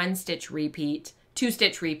 1-stitch repeat,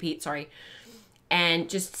 2-stitch repeat, sorry. And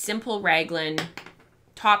just simple raglan,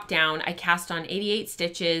 top down. I cast on 88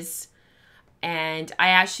 stitches and I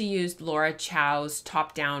actually used Laura Chow's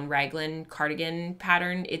top down raglan cardigan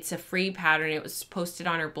pattern. It's a free pattern. It was posted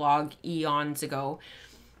on her blog eons ago.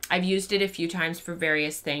 I've used it a few times for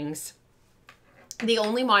various things. The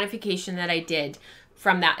only modification that I did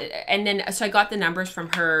from that, and then so I got the numbers from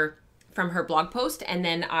her blog post, and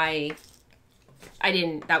then I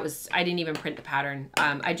didn't even print the pattern.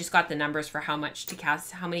 I just got the numbers for how much to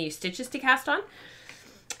cast, how many stitches to cast on.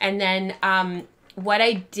 And then what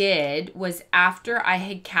I did was after I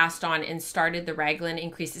had cast on and started the raglan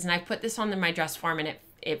increases, and I put this on my dress form and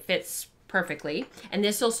it fits perfectly. And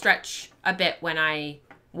this will stretch a bit when I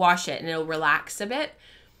wash it and it'll relax a bit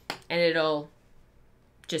and it'll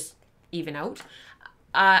just even out.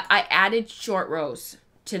 I added short rows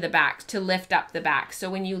to the back to lift up the back. So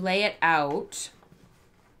when you lay it out,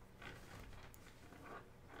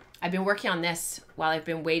 I've been working on this while I've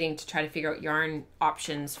been waiting to try to figure out yarn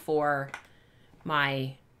options for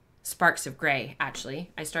my Sparks of Grey,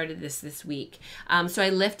 actually. I started this week. So I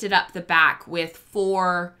lifted up the back with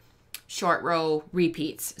 4 short row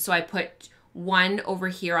repeats. So I put one over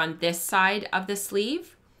here on this side of the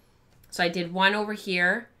sleeve. So I did one over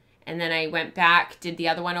here, and then I went back, did the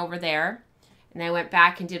other one over there, and I went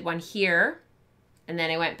back and did one here, and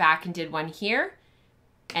then I went back and did one here,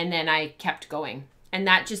 and then I kept going. And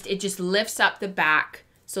that just, it just lifts up the back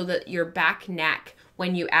so that your back neck,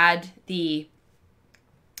 when you add the,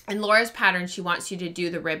 in Laura's pattern, she wants you to do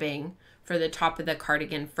the ribbing for the top of the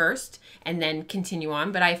cardigan first and then continue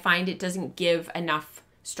on. But I find it doesn't give enough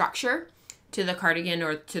structure to the cardigan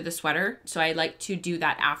or to the sweater. So I like to do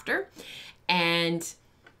that after. And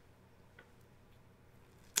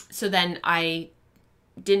so then I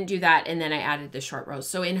didn't do that, and then I added the short rows.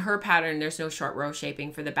 So in her pattern, there's no short row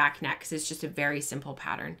shaping for the back neck because it's just a very simple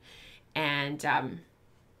pattern. And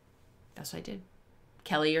that's what I did.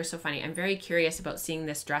 Kelly, you're so funny. I'm very curious about seeing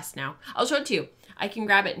this dress now. I'll show it to you. I can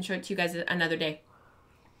grab it and show it to you guys another day.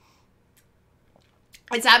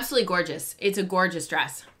 It's absolutely gorgeous. It's a gorgeous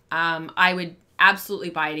dress. I would absolutely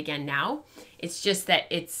buy it again now. It's just that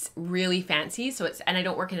it's really fancy. So it's, and I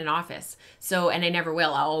don't work in an office. So, and I never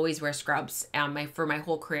will. I'll always wear scrubs for my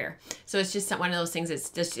whole career. So it's just one of those things. It's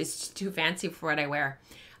just too fancy for what I wear.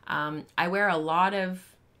 I wear a lot of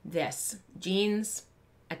this, jeans,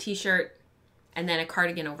 a t-shirt, and then a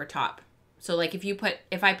cardigan over top. So like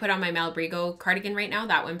if I put on my Malabrigo cardigan right now,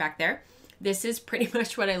 that one back there, this is pretty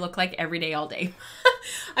much what I look like every day, all day.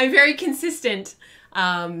 I'm very consistent.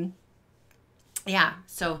 Yeah,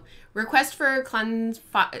 so request for Clem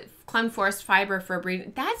Forest fiber for a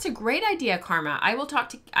breed. That's a great idea, Karma. I will talk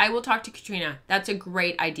to Katrina. That's a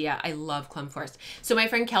great idea. I love Clem Forest. So my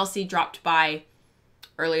friend Kelsey dropped by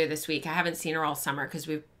earlier this week. I haven't seen her all summer because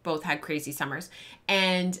we've both had crazy summers.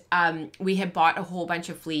 And we had bought a whole bunch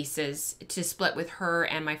of fleeces to split with her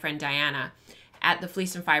and my friend Diana at the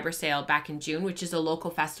Fleece and Fiber sale back in June, which is a local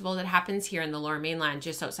festival that happens here in the Lower Mainland,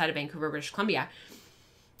 just outside of Vancouver, British Columbia.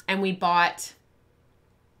 And we bought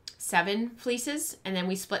 7 fleeces, and then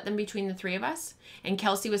we split them between the 3 of us. And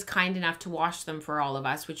Kelsey was kind enough to wash them for all of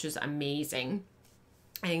us, which was amazing.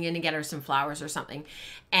 I'm going to get her some flowers or something.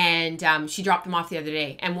 And she dropped them off the other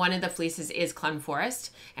day. And one of the fleeces is Clem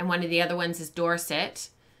Forest, and one of the other ones is Dorset.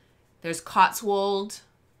 There's Cotswold.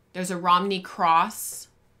 There's a Romney Cross.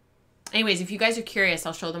 Anyways, if you guys are curious,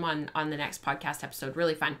 I'll show them on the next podcast episode.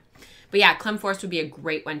 Really fun. But yeah, Clem Forest would be a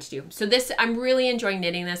great one to do. So this, I'm really enjoying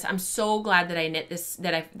knitting this. I'm so glad that I knit this,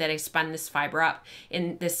 that I spun this fiber up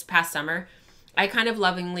in this past summer. I kind of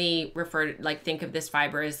lovingly think of this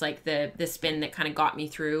fiber as like the spin that kind of got me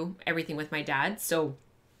through everything with my dad. So,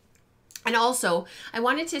 and also I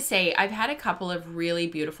wanted to say, I've had a couple of really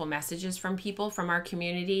beautiful messages from people from our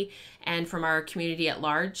community and from our community at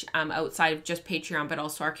large, outside of just Patreon, but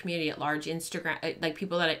also our community at large, Instagram, like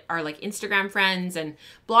people that are like Instagram friends and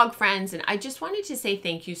blog friends. And I just wanted to say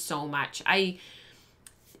thank you so much.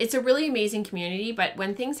 It's a really amazing community, but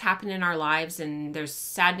when things happen in our lives and there's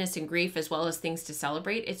sadness and grief as well as things to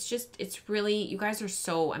celebrate, it's really, you guys are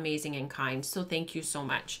so amazing and kind. So thank you so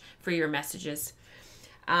much for your messages.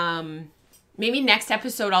 Maybe next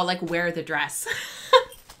episode I'll like wear the dress.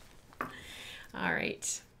 All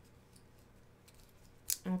right.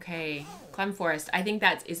 Okay, Clem Forest. I think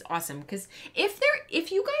that is awesome, because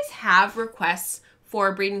if you guys have requests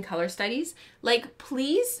for Breed and Color Studies, like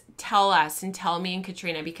please tell us and tell me and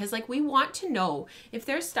Katrina, because like we want to know if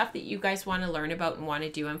there's stuff that you guys want to learn about and want to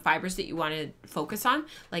do, and fibers that you want to focus on,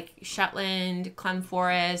 like Shetland, Clem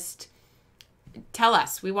Forest. Tell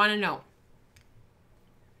us. We want to know.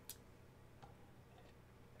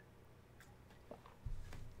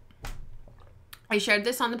 I shared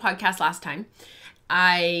this on the podcast last time.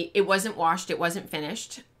 It wasn't washed. It wasn't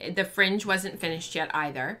finished. The fringe wasn't finished yet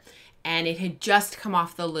either. And it had just come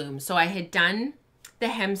off the loom. So I had done the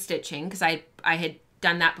hem stitching because I had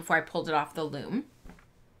done that before I pulled it off the loom.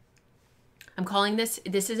 I'm calling this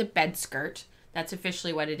is a bed skirt. That's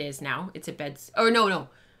officially what it is now. It's a bed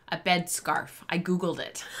scarf. I Googled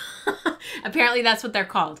it. Apparently that's what they're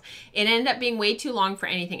called. It ended up being way too long for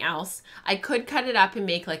anything else. I could cut it up and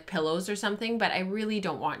make like pillows or something, but I really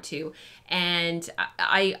don't want to. And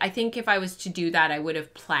I think if I was to do that, I would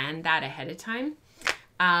have planned that ahead of time.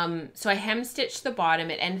 So I hem stitched the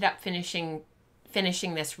bottom. It ended up finishing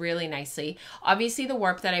this really nicely. Obviously the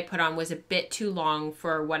warp that I put on was a bit too long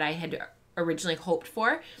for what I had originally hoped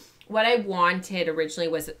for. What I wanted originally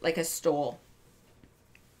was like a stole.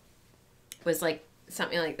 Was like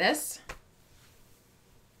something like this,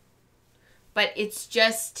 but it's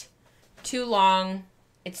just too long.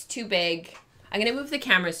 It's too big. I'm gonna move the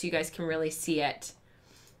camera so you guys can really see it,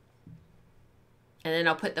 and then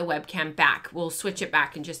I'll put the webcam back. We'll switch it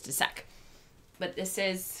back in just a sec. But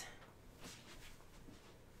it's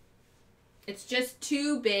just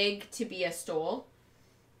too big to be a stole.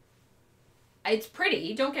 It's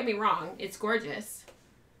pretty, don't get me wrong, it's gorgeous,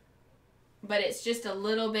 but it's just a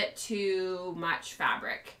little bit too much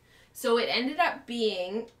fabric. So it ended up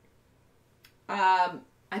being, I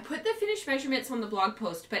put the finished measurements on the blog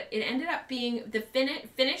post, but it ended up being the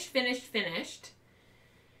finished.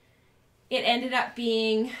 It ended up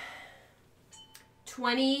being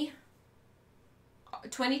 22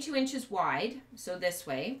 inches wide, so this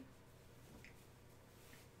way.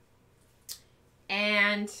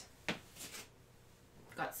 And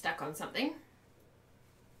got stuck on something.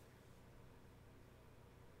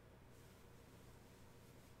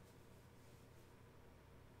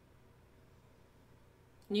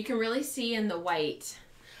 You can really see in the white.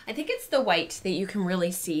 I think it's the white that you can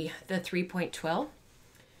really see, the 3-point twill.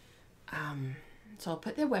 So I'll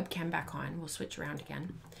put the webcam back on. We'll switch around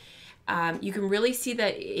again. You can really see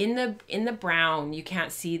that in the brown, you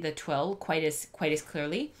can't see the twill quite as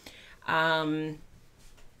clearly.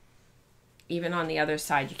 Even on the other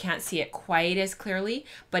side, you can't see it quite as clearly,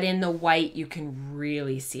 but in the white, you can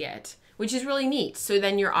really see it, which is really neat. So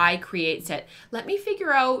then your eye creates it. Let me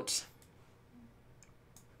figure out.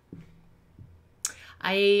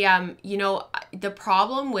 You know, the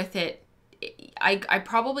problem with it, I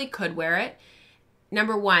probably could wear it.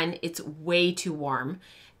 Number one, it's way too warm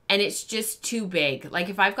and it's just too big. Like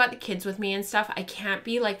if I've got the kids with me and stuff, I can't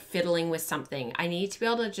be like fiddling with something. I need to be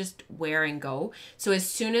able to just wear and go. So as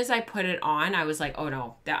soon as I put it on, I was like, oh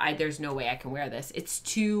no, there's no way I can wear this. It's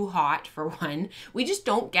too hot for one. We just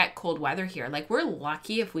don't get cold weather here. Like we're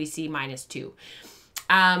lucky if we see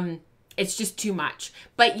 -2. it's just too much.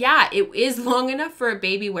 But yeah, it is long enough for a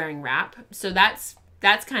baby wearing wrap. So that's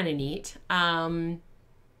kind of neat.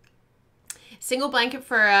 Single blanket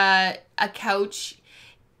for a couch.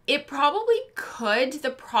 It probably could. The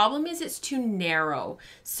problem is it's too narrow.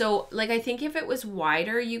 So like, I think if it was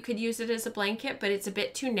wider, you could use it as a blanket, but it's a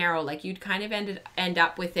bit too narrow. Like you'd kind of end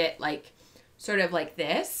up with it like sort of like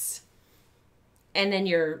this, and then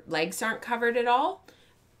your legs aren't covered at all.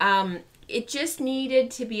 It just needed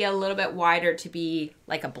to be a little bit wider to be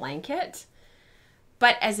like a blanket.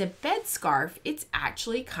 But as a bed scarf, it's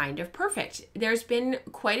actually kind of perfect. There's been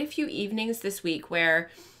quite a few evenings this week where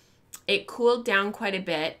it cooled down quite a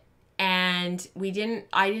bit, and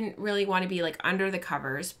I didn't really want to be like under the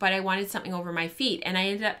covers, but I wanted something over my feet, and I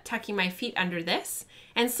ended up tucking my feet under this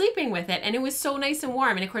and sleeping with it, and it was so nice and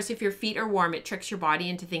warm. And of course, if your feet are warm, it tricks your body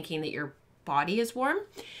into thinking that your body is warm.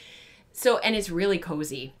 So, and it's really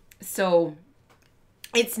cozy. So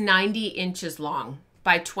it's 90 inches long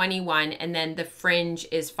by 21, and then the fringe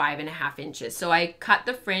is 5.5 inches. So I cut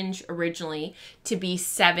the fringe originally to be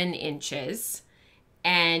 7 inches,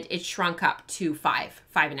 and it shrunk up to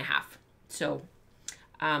 5.5. So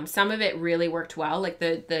some of it really worked well. Like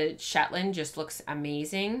the Shetland just looks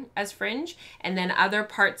amazing as fringe. And then other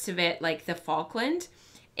parts of it, like the Falkland,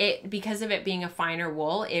 because of it being a finer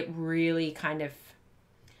wool, it really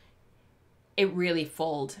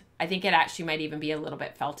fold. I think it actually might even be a little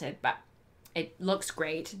bit felted, but it looks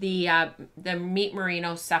great. The Meat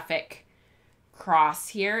Merino Suffolk cross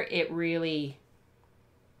here, it really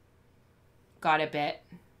got a bit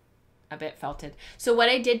felted. So what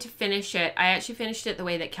I did to finish it, I actually finished it the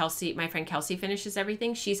way that Kelsey, my friend Kelsey, finishes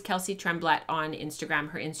everything. She's Kelsey Tremblett on Instagram.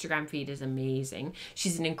 Her Instagram feed is amazing.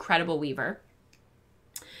 She's an incredible weaver.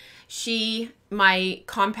 My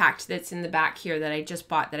compact that's in the back here that I just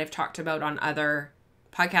bought, that I've talked about on other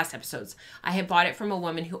podcast episodes, I had bought it from a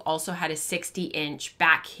woman who also had a 60-inch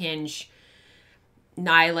back hinge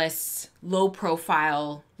Nihilus low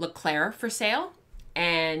profile Leclerc for sale.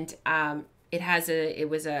 And it had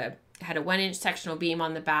a 1-inch sectional beam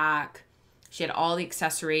on the back. She had all the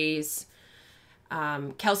accessories.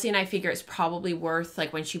 Kelsey and I figure it's probably worth,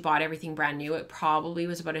 like when she bought everything brand new, it probably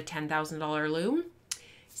was about a $10,000 loom.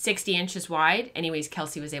 60 inches wide. Anyways,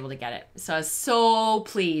 Kelsey was able to get it. So I was so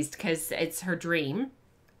pleased because it's her dream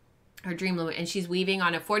loom. And she's weaving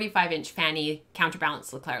on a 45-inch Fanny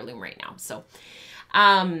counterbalance Leclerc loom right now. So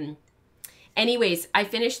anyways, I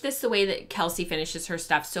finished this the way that Kelsey finishes her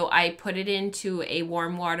stuff. So I put it into a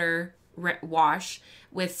warm water wash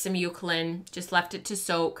with some Eucalyptus, just left it to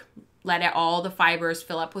soak, let all the fibers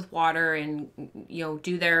fill up with water and, you know,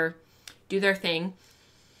 do their thing.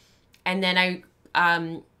 And then I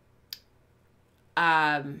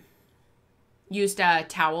used a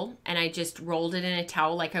towel, and I just rolled it in a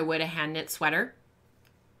towel like I would a hand knit sweater.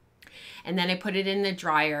 And then I put it in the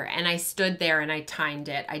dryer, and I stood there and I timed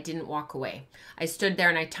it. I didn't walk away. I stood there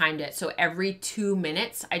and I timed it. So every 2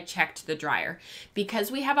 minutes I checked the dryer.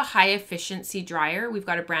 Because we have a high efficiency dryer, we've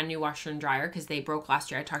got a brand new washer and dryer because they broke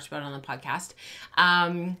last year. I talked about it on the podcast.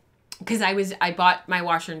 Because I bought my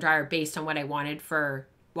washer and dryer based on what I wanted for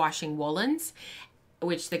washing woolens,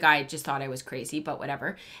 which the guy just thought I was crazy, but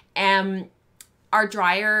whatever. Our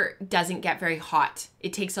dryer doesn't get very hot.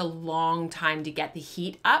 It takes a long time to get the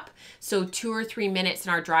heat up. So 2 or 3 minutes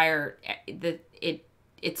in our dryer,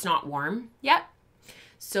 it's not warm yet.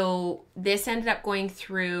 So this ended up going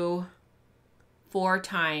through 4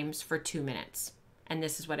 times for 2 minutes. And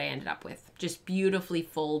this is what I ended up with. Just beautifully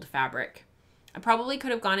fulled fabric. I probably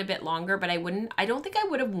could have gone a bit longer, but I don't think I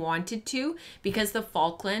would have wanted to, because the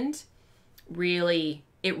Falkland really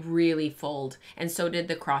fulled, and so did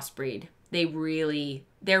the crossbreed.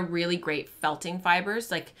 They're really great felting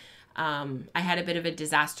fibers. Like, I had a bit of a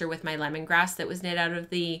disaster with my lemongrass that was knit out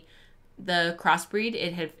of the crossbreed.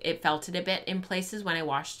 It felted a bit in places when I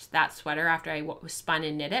washed that sweater after I spun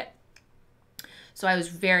and knit it. So I was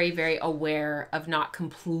very, very aware of not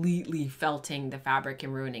completely felting the fabric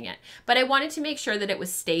and ruining it. But I wanted to make sure that it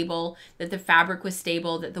was stable, that the fabric was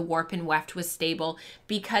stable, that the warp and weft was stable,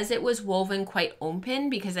 because it was woven quite open,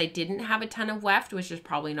 because I didn't have a ton of weft, which is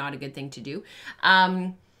probably not a good thing to do.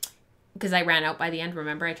 Because I ran out by the end.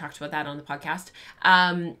 Remember, I talked about that on the podcast.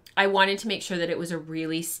 I wanted to make sure that it was a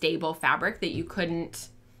really stable fabric, that you couldn't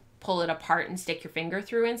pull it apart and stick your finger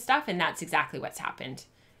through and stuff. And that's exactly what's happened.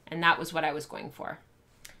 And that was what I was going for.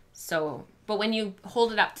 So, but when you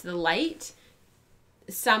hold it up to the light,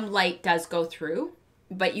 some light does go through,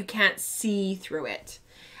 but you can't see through it.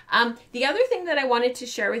 The other thing that I wanted to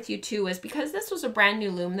share with you too is, because this was a brand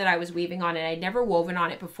new loom that I was weaving on and I'd never woven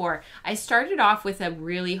on it before, I started off with a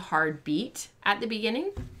really hard beat at the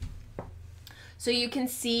beginning. So you can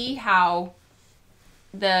see how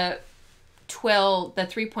the twill, the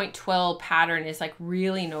 3-point twill pattern is like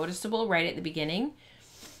really noticeable right at the beginning.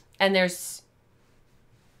 And it's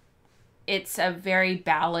a very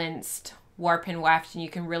balanced warp and weft, and you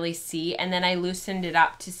can really see. And then I loosened it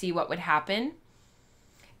up to see what would happen.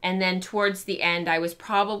 And then towards the end, I was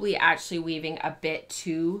probably actually weaving a bit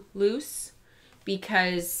too loose,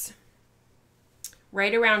 because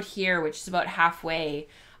right around here, which is about halfway,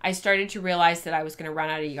 I started to realize that I was going to run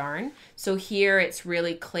out of yarn. So here it's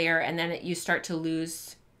really clear, and then you start to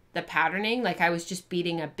lose the patterning. Like I was just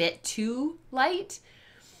beating a bit too light.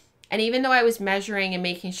 And even though I was measuring and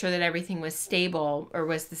making sure that everything was stable or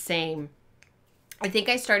was the same, I think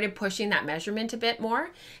I started pushing that measurement a bit more.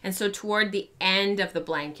 And so toward the end of the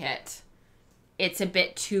blanket, it's a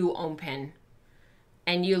bit too open.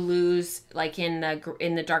 And you lose, like in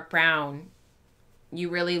the dark brown, you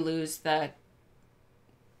really lose the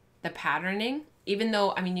patterning. Even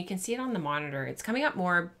though, I mean, you can see it on the monitor. It's coming up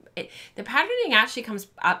more. The patterning actually comes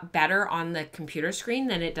up better on the computer screen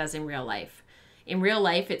than it does in real life. In real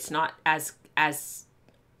life, it's not as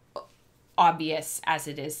obvious as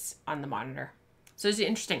it is on the monitor. So it's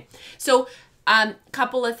interesting. So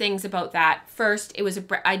couple of things about that. First,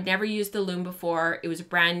 I'd never used the loom before. It was a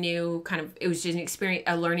brand new it was just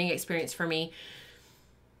a learning experience for me.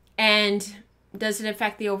 And does it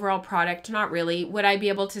affect the overall product? Not really. Would I be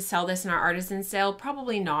able to sell this in our artisan sale?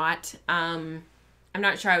 Probably not. I'm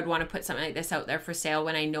not sure I would want to put something like this out there for sale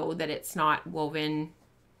when I know that it's not woven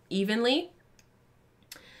evenly.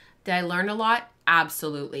 Did I learn a lot?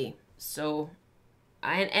 Absolutely. So,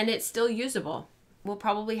 and it's still usable. We'll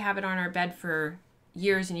probably have it on our bed for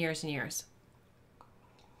years and years and years.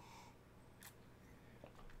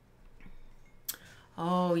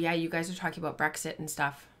 Oh, yeah, you guys are talking about Brexit and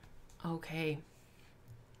stuff. Okay.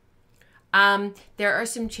 There are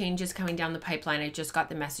some changes coming down the pipeline. I just got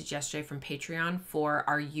the message yesterday from Patreon for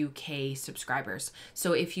our UK subscribers.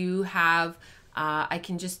 So if you have, I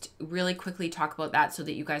can just really quickly talk about that so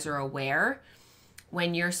that you guys are aware.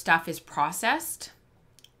 When your stuff is processed,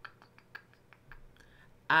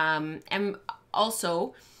 and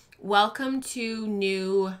also welcome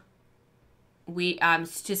to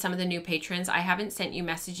to some of the new patrons. I haven't sent you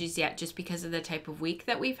messages yet just because of the type of week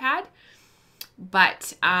that we've had,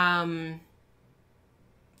 but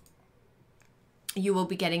you will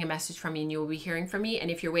be getting a message from me and you will be hearing from me. And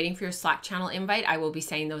if you're waiting for your Slack channel invite, I will be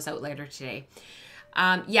sending those out later today.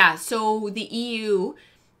 Yeah, so the EU,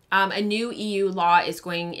 a new EU law is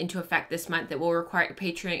going into effect this month that will require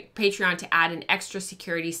Patreon to add an extra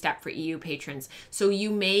security step for EU patrons. So you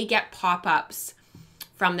may get pop-ups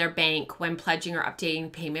from their bank when pledging or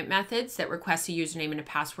updating payment methods that request a username and a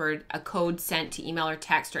password, a code sent to email or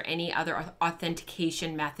text, or any other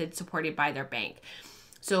authentication method supported by their bank.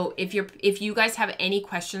 So if you guys have any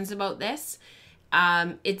questions about this,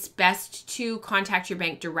 it's best to contact your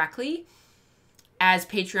bank directly, as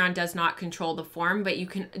Patreon does not control the form. But you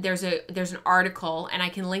can, there's an article, and I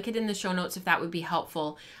can link it in the show notes if that would be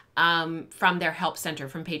helpful, from their help center,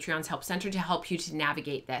 from Patreon's help center, to help you to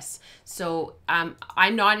navigate this. So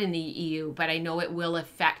I'm not in the EU, but I know it will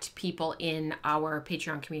affect people in our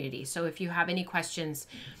Patreon community. So if you have any questions,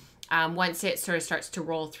 once it sort of starts to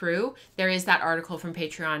roll through, there is that article from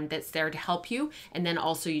Patreon that's there to help you. And then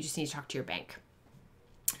also you just need to talk to your bank.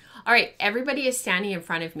 All right, everybody is standing in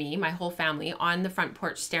front of me, my whole family, on the front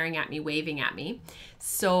porch, staring at me, waving at me.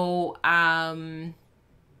 So,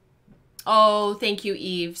 oh, thank you,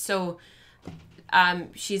 Eve. So,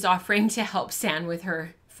 she's offering to help San with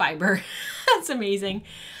her fiber. That's amazing.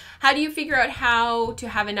 How do you figure out how to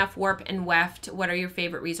have enough warp and weft? What are your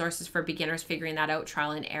favorite resources for beginners figuring that out?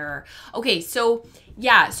 Trial and error. Okay, so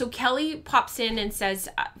yeah, so Kelly pops in and says,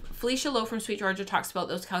 Felicia Lowe from Sweet Georgia talks about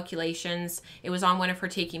those calculations. It was on one of her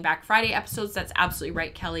Taking Back Friday episodes. That's absolutely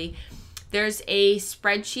right, Kelly. There's a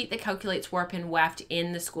spreadsheet that calculates warp and weft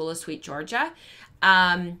in the School of Sweet Georgia.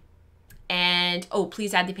 And oh,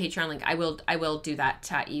 please add the Patreon link. I will do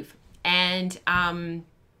that, Eve. And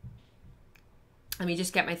let me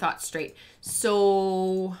just get my thoughts straight.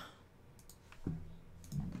 So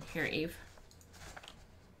here, Eve,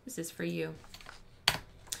 this is for you.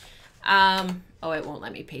 Oh, it won't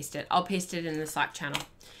let me paste it. I'll paste it in the Slack channel,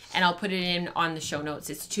 and I'll put it in on the show notes.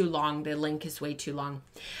 It's too long. The link is way too long.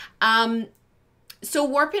 So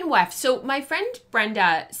warp and weft. So my friend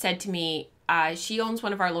Brenda said to me, she owns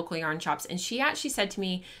one of our local yarn shops, and she actually said to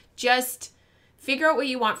me, just figure out what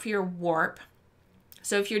you want for your warp.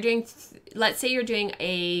 So if you're doing, let's say you're doing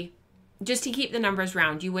just to keep the numbers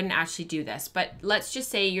round, you wouldn't actually do this, but let's just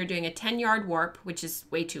say you're doing a 10-yard warp, which is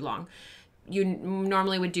way too long, you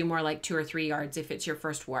normally would do more like 2 or 3 yards if it's your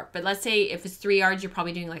first warp. But let's say if it's 3 yards, you're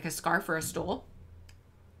probably doing like a scarf or a stole.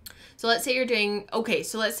 So let's say you're doing, okay,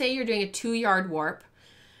 so let's say you're doing a 2-yard warp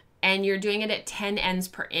and you're doing it at 10 ends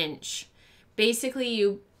per inch. Basically,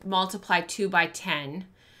 you multiply 2 by 10,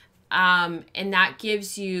 and that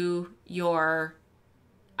gives you your,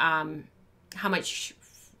 how much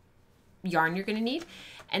yarn you're going to need.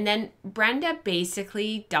 And then Brenda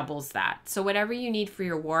basically doubles that. So whatever you need for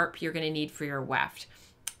your warp, you're going to need for your weft.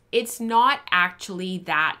 It's not actually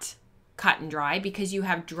that cut and dry because you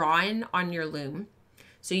have drawn on your loom.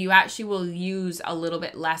 So you actually will use a little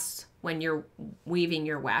bit less when you're weaving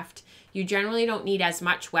your weft. You generally don't need as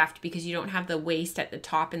much weft because you don't have the waist at the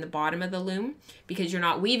top and the bottom of the loom because you're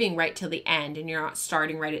not weaving right till the end and you're not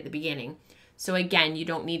starting right at the beginning. So again, you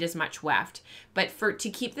don't need as much weft. But to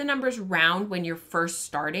keep the numbers round when you're first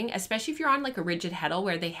starting, especially if you're on like a rigid heddle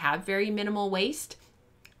where they have very minimal waist,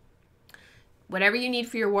 whatever you need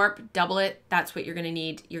for your warp, double it. That's what you're going to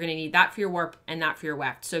need. You're going to need that for your warp and that for your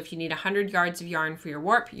weft. So if you need 100 yards of yarn for your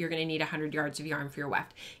warp, you're going to need 100 yards of yarn for your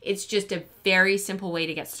weft. It's just a very simple way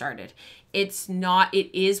to get started. It's not,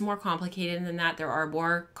 it is more complicated than that. There are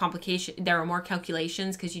more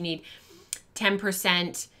calculations because you need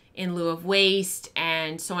 10% in lieu of waste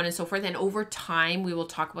and so on and so forth. And over time, we will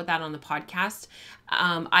talk about that on the podcast.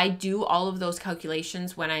 I do all of those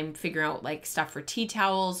calculations when I'm figuring out like stuff for tea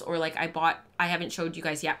towels, or like I haven't showed you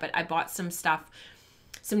guys yet, but I bought some stuff,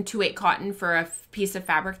 some 2/8 cotton for a piece of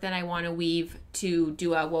fabric that I want to weave to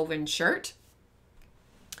do a woven shirt.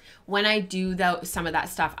 When I do some of that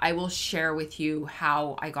stuff, I will share with you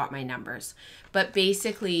how I got my numbers. But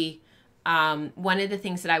basically, one of the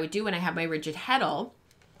things that I would do when I have my rigid heddle,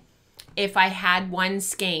 if I had one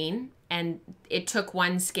skein and it took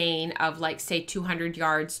one skein of like say 200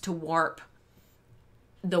 yards to warp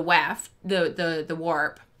the weft, the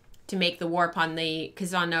warp, to make the warp on the,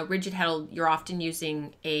 because on a rigid heddle you're often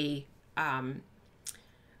using a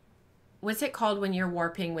what's it called when you're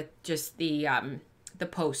warping with just the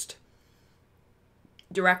post,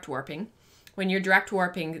 direct warping. When you're direct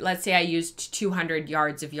warping, let's say I used 200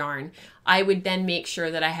 yards of yarn, I would then make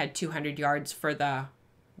sure that I had 200 yards for the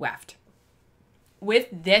weft. With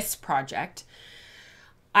this project,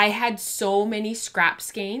 I had so many scrap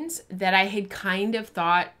skeins that I had kind of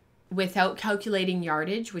thought, without calculating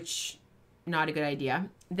yardage, which not a good idea,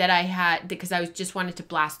 that I had, because I just wanted to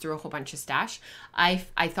blast through a whole bunch of stash. I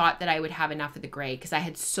thought that I would have enough of the gray because I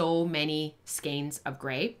had so many skeins of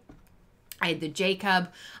gray. I had the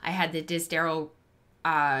Jacob, I had the Disdero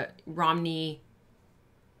Romney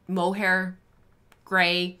mohair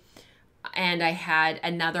gray, and I had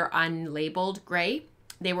another unlabeled gray.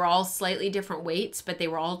 They were all slightly different weights, but they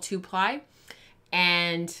were all 2-ply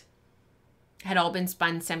and had all been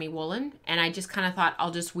spun semi-woolen. And I just kind of thought,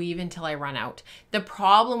 I'll just weave until I run out. The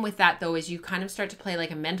problem with that though is you kind of start to play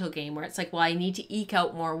like a mental game where it's like, well, I need to eke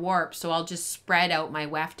out more warp, so I'll just spread out my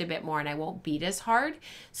weft a bit more and I won't beat as hard.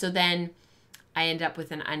 So then I end up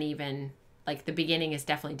with an uneven, like the beginning is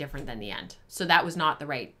definitely different than the end. So that was not the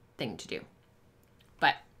right thing to do.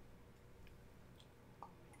 But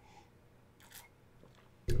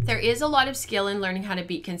there is a lot of skill in learning how to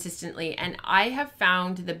beat consistently, and I have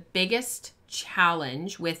found the biggest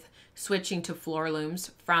challenge with switching to floor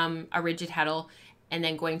looms from a rigid heddle and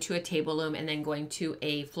then going to a table loom and then going to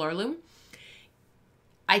a floor loom.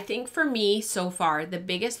 I think for me so far, the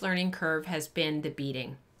biggest learning curve has been the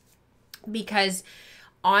beating, because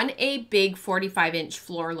on a big 45-inch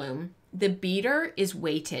floor loom, the beater is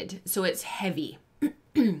weighted, so it's heavy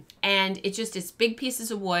and it's big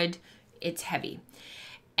pieces of wood, it's heavy.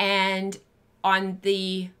 And on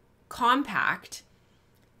the compact,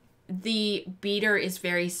 the beater is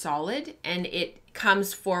very solid and it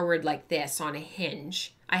comes forward like this on a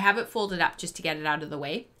hinge. I have it folded up just to get it out of the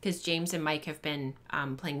way because James and Mike have been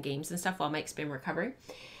playing games and stuff while Mike's been recovering.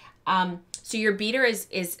 So your beater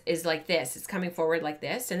is like this. It's coming forward like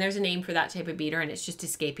this. And there's a name for that type of beater and it's just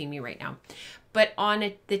escaping me right now. But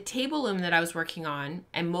on the table loom that I was working on,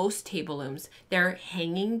 and most table looms, they're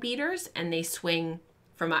hanging beaters and they swing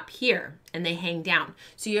from up here and they hang down.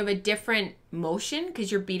 So you have a different motion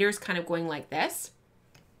because your beater's kind of going like this.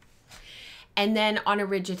 And then on a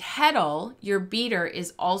rigid heddle, your beater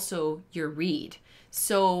is also your reed.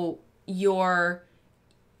 So you're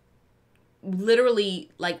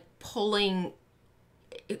literally like popping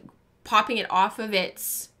it off of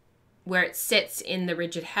where it sits in the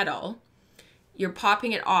rigid heddle. You're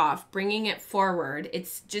popping it off, bringing it forward.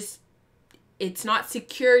 It's not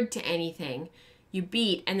secured to anything. You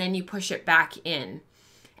beat and then you push it back in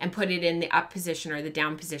and put it in the up position or the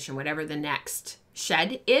down position, whatever the next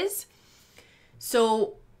shed is.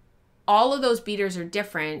 So all of those beaters are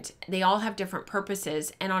different. They all have different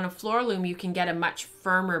purposes. And on a floor loom, you can get a much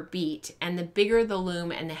firmer beat. And the bigger the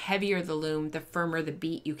loom and the heavier the loom, the firmer the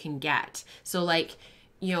beat you can get. So like,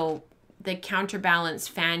 you know, the Counterbalance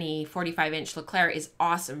Fanny 45-inch Leclerc is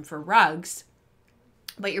awesome for rugs,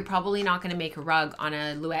 but you're probably not going to make a rug on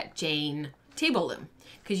a Louette Jane table loom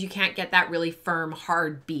because you can't get that really firm,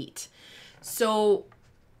 hard beat. So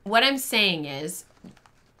what I'm saying is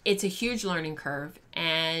it's a huge learning curve,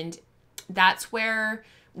 and that's where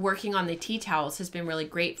working on the tea towels has been really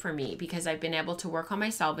great for me, because I've been able to work on my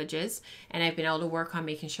salvages and I've been able to work on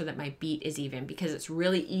making sure that my beat is even, because it's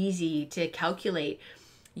really easy to calculate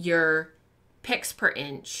your picks per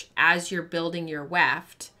inch as you're building your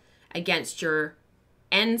weft against your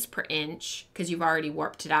ends per inch, because you've already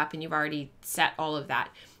warped it up and you've already set all of that.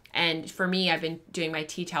 And for me, I've been doing my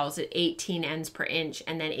tea towels at 18 ends per inch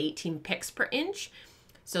and then 18 picks per inch.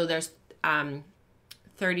 So there's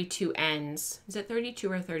 32 ends. Is it 32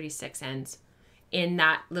 or 36 ends in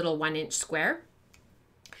that little 1-inch square?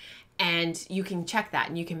 And you can check that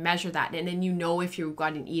and you can measure that, and then you know if you've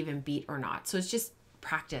got an even beat or not. So it's just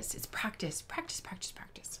practice. It's practice, practice, practice,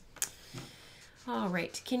 practice. All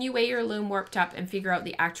right. Can you weigh your loom warped up and figure out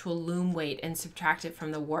the actual loom weight and subtract it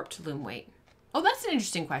from the warped loom weight? Oh, that's an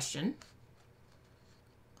interesting question.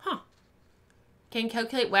 Huh. Can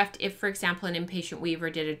calculate weft if, for example, an impatient weaver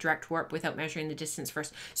did a direct warp without measuring the distance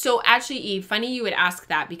first. So actually, Eve, funny you would ask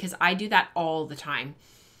that, because I do that all the time.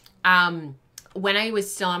 When I was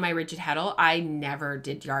still on my rigid heddle, I never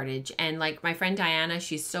did yardage. And like my friend Diana,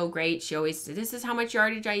 she's so great. She always said, this is how much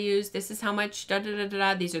yardage I use. This is how much da da da da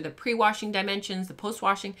da. These are the pre-washing dimensions, the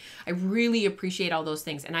post-washing. I really appreciate all those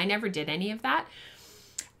things. And I never did any of that,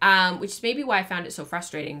 which is maybe why I found it so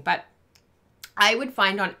frustrating. But I would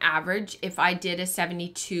find on average, if I did a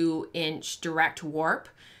 72-inch direct warp,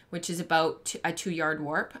 which is about a 2-yard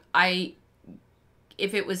warp,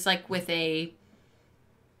 if it was like with a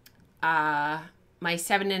my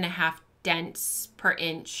 7.5 dents per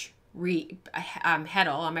inch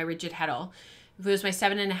heddle on my rigid heddle, if it was my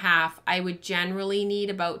 7.5, I would generally need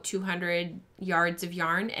about 200 yards of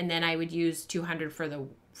yarn, and then I would use 200 for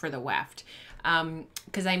the weft.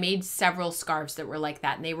 Because I made several scarves that were like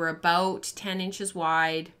that, and they were about 10 inches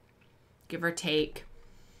wide, give or take.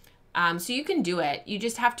 So you can do it. You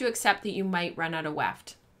just have to accept that you might run out of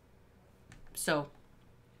weft. So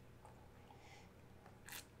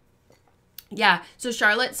yeah, so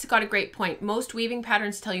Charlotte's got a great point. Most weaving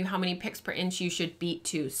patterns tell you how many picks per inch you should beat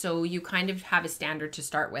to, so you kind of have a standard to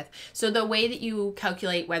start with. So the way that you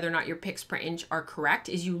calculate whether or not your picks per inch are correct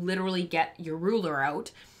is you literally get your ruler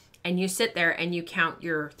out and you sit there and you count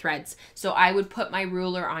your threads. So I would put my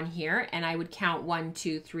ruler on here and I would count 1,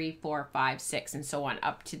 2, 3, 4, 5, 6, and so on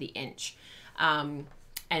up to the inch. And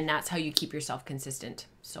that's how you keep yourself consistent.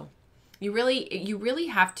 So you really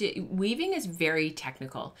have to, weaving is very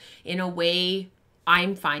technical in a way.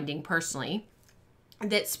 I'm finding personally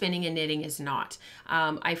that spinning and knitting is not.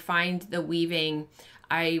 I find the weaving,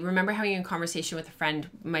 I remember having a conversation with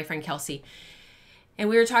my friend Kelsey, and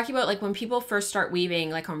we were talking about like when people first start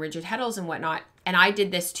weaving, like on rigid heddles and whatnot, and I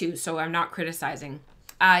did this too, so I'm not criticizing.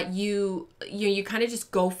 You kind of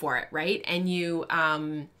just go for it, right? And you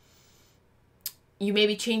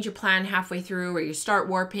maybe change your plan halfway through, or you start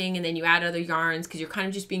warping and then you add other yarns because you're kind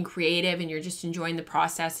of just being creative and you're just enjoying the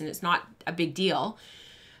process and it's not a big deal.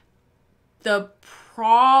 The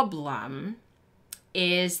problem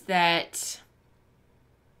is that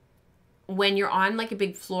when you're on like a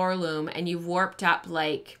big floor loom and you've warped up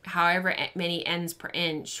like however many ends per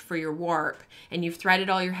inch for your warp, and you've threaded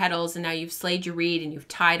all your heddles and now you've slayed your reed and you've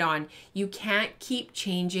tied on, you can't keep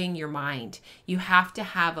changing your mind. You have to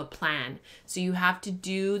have a plan. So you have to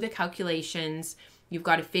do the calculations. You've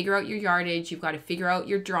got to figure out your yardage. You've got to figure out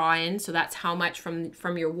your draw-in. So that's how much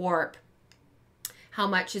from your warp, how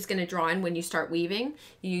much is going to draw in when you start weaving.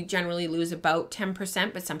 You generally lose about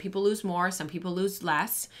 10%, but some people lose more, some people lose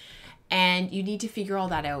less. And you need to figure all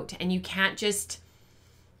that out. And you can't just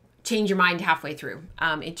change your mind halfway through.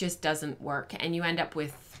 It just doesn't work. And you end up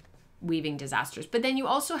with weaving disasters. But then you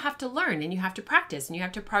also have to learn and you have to practice. And you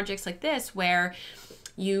have to projects like this where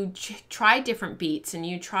you try different beats and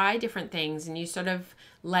you try different things and you sort of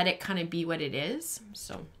let it kind of be what it is.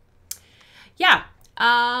 So yeah.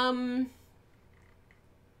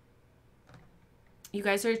 You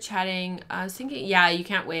guys are chatting. I was thinking, yeah, you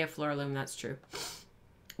can't weigh a floor loom. That's true.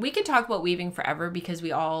 We could talk about weaving forever because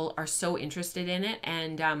we all are so interested in it,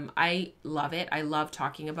 and I love it. I love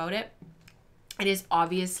talking about it. It is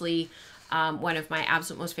obviously one of my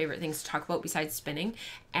absolute most favorite things to talk about besides spinning.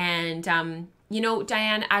 And You know,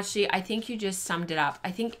 Diane, actually, I think you just summed it up.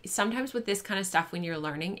 I think sometimes with this kind of stuff, when you're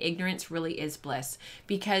learning, ignorance really is bliss,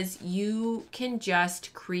 because you can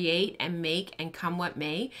just create and make and come what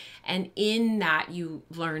may. And in that, you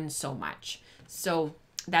learn so much. So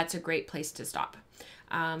that's a great place to stop.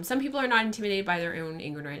 Some people are not intimidated by their own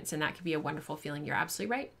ignorance, and that could be a wonderful feeling. You're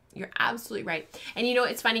absolutely right. You're absolutely right. And you know,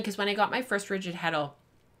 it's funny because when I got my first rigid heddle,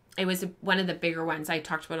 it was one of the bigger ones. I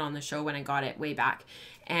talked about on the show when I got it way back.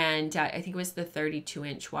 And I think it was the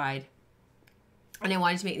 32-inch wide. And I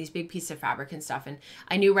wanted to make these big pieces of fabric and stuff. And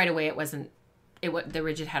I knew right away the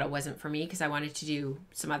rigid heddle wasn't for me, because I wanted to do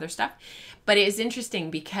some other stuff. But it was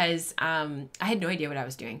interesting because I had no idea what I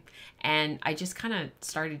was doing. And I just kind of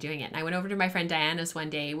started doing it. And I went over to my friend Diana's one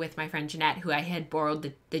day with my friend Jeanette, who I had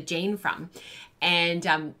borrowed the Jane from. And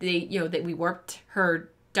we warped her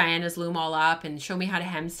Diana's loom all up and show me how to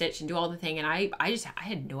hem stitch and do all the thing. And I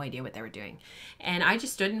had no idea what they were doing. And I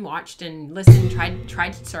just stood and watched and listened,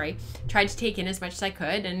 tried to take in as much as I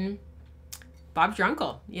could, and Bob's your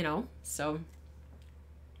uncle, you know. So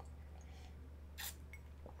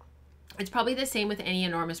it's probably the same with any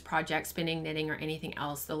enormous project, spinning, knitting, or anything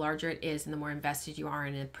else. The larger it is and the more invested you are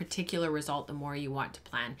in a particular result, the more you want to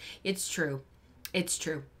plan. It's true. It's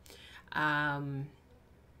true. All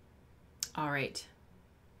right.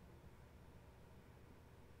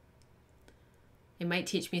 It might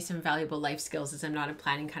teach me some valuable life skills, as I'm not a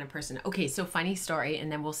planning kind of person. Okay, so funny story,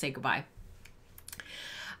 and then we'll say goodbye.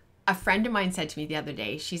 A friend of mine said to me the other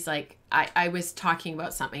day, she's like, I was talking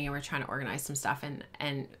about something and we're trying to organize some stuff,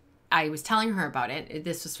 and I was telling her about it.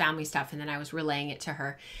 This was family stuff, and then I was relaying it to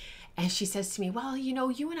her. And she says to me, well, you know,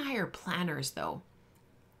 you and I are planners though.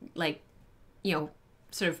 Like, you know,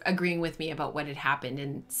 sort of agreeing with me about what had happened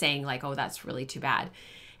and saying like, oh, that's really too bad.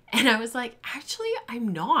 And I was like, actually,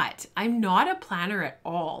 I'm not a planner at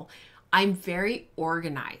all. I'm very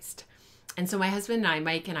organized. And so my husband and I,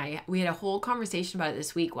 Mike and I, we had a whole conversation about it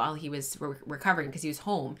this week while he was recovering, because he was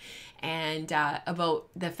home, and about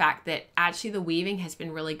the fact that actually the weaving has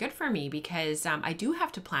been really good for me, because I do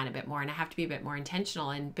have to plan a bit more, and I have to be a bit more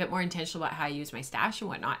intentional about how I use my stash and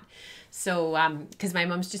whatnot. So, because my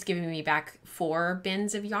mom's just giving me back 4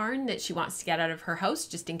 bins of yarn that she wants to get out of her house,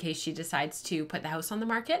 just in case she decides to put the house on the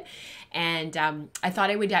market. And I thought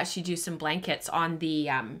I would actually do some blankets on the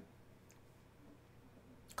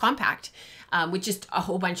compact, with just a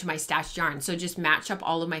whole bunch of my stashed yarn. So just match up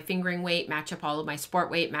all of my fingering weight, match up all of my sport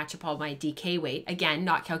weight, match up all of my DK weight. Again,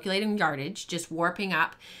 not calculating yardage, just warping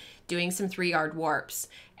up, doing some 3-yard warps,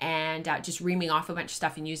 and just reaming off a bunch of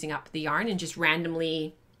stuff and using up the yarn, and just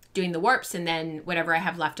randomly doing the warps, and then whatever I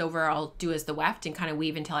have left over, I'll do as the weft and kind of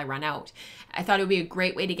weave until I run out. I thought it would be a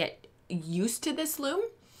great way to get used to this loom.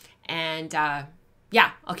 And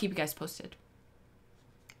yeah, I'll keep you guys posted.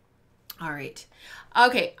 All right.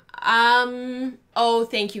 Okay. Oh,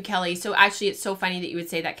 thank you, Kelly. So actually, it's so funny that you would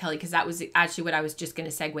say that, Kelly, because that was actually what I was just going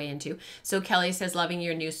to segue into. So Kelly says, loving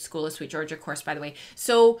your new School of Sweet Georgia course, by the way.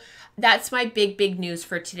 So that's my big news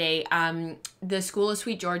for today. The School of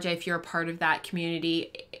Sweet Georgia, if you're a part of that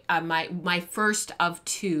community, my first of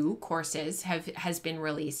 2 courses has been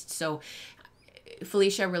released. So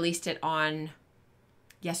Felicia released it on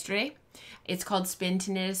yesterday. It's called Spin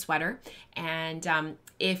to Knit a Sweater. And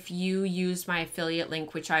if you use my affiliate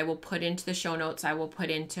link, which I will put into the show notes, I will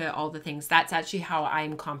put into all the things. That's actually how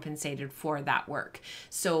I'm compensated for that work.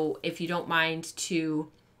 So if you don't mind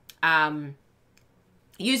to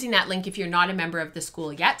using that link, if you're not a member of the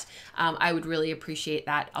school yet, I would really appreciate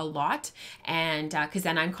that a lot. And because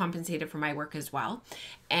then I'm compensated for my work as well.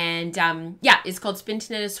 And yeah, it's called Spin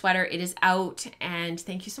to Knit a Sweater. It is out, and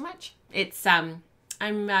thank you so much. It's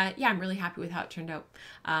I'm really happy with how it turned out.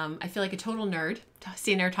 I feel like a total nerd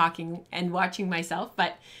sitting there talking and watching myself,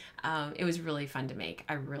 but it was really fun to make.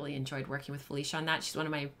 I really enjoyed working with Felicia on that. She's one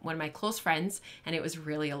of my close friends, and it was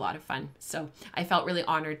really a lot of fun. So I felt really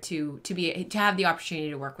honored to have the opportunity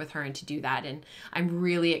to work with her and to do that. And I'm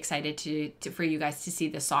really excited for you guys to see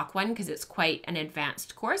the sock one, because it's quite an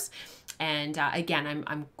advanced course. And again,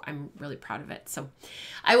 I'm really proud of it. So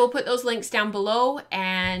I will put those links down below,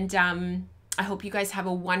 and I hope you guys have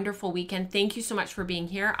a wonderful weekend. Thank you so much for being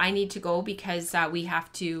here. I need to go because we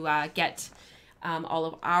have to get all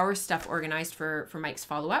of our stuff organized for Mike's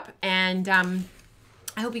follow-up. And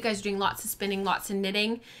I hope you guys are doing lots of spinning, lots of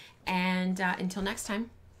knitting. And until next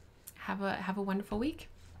time, have a wonderful week.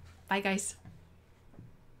 Bye, guys.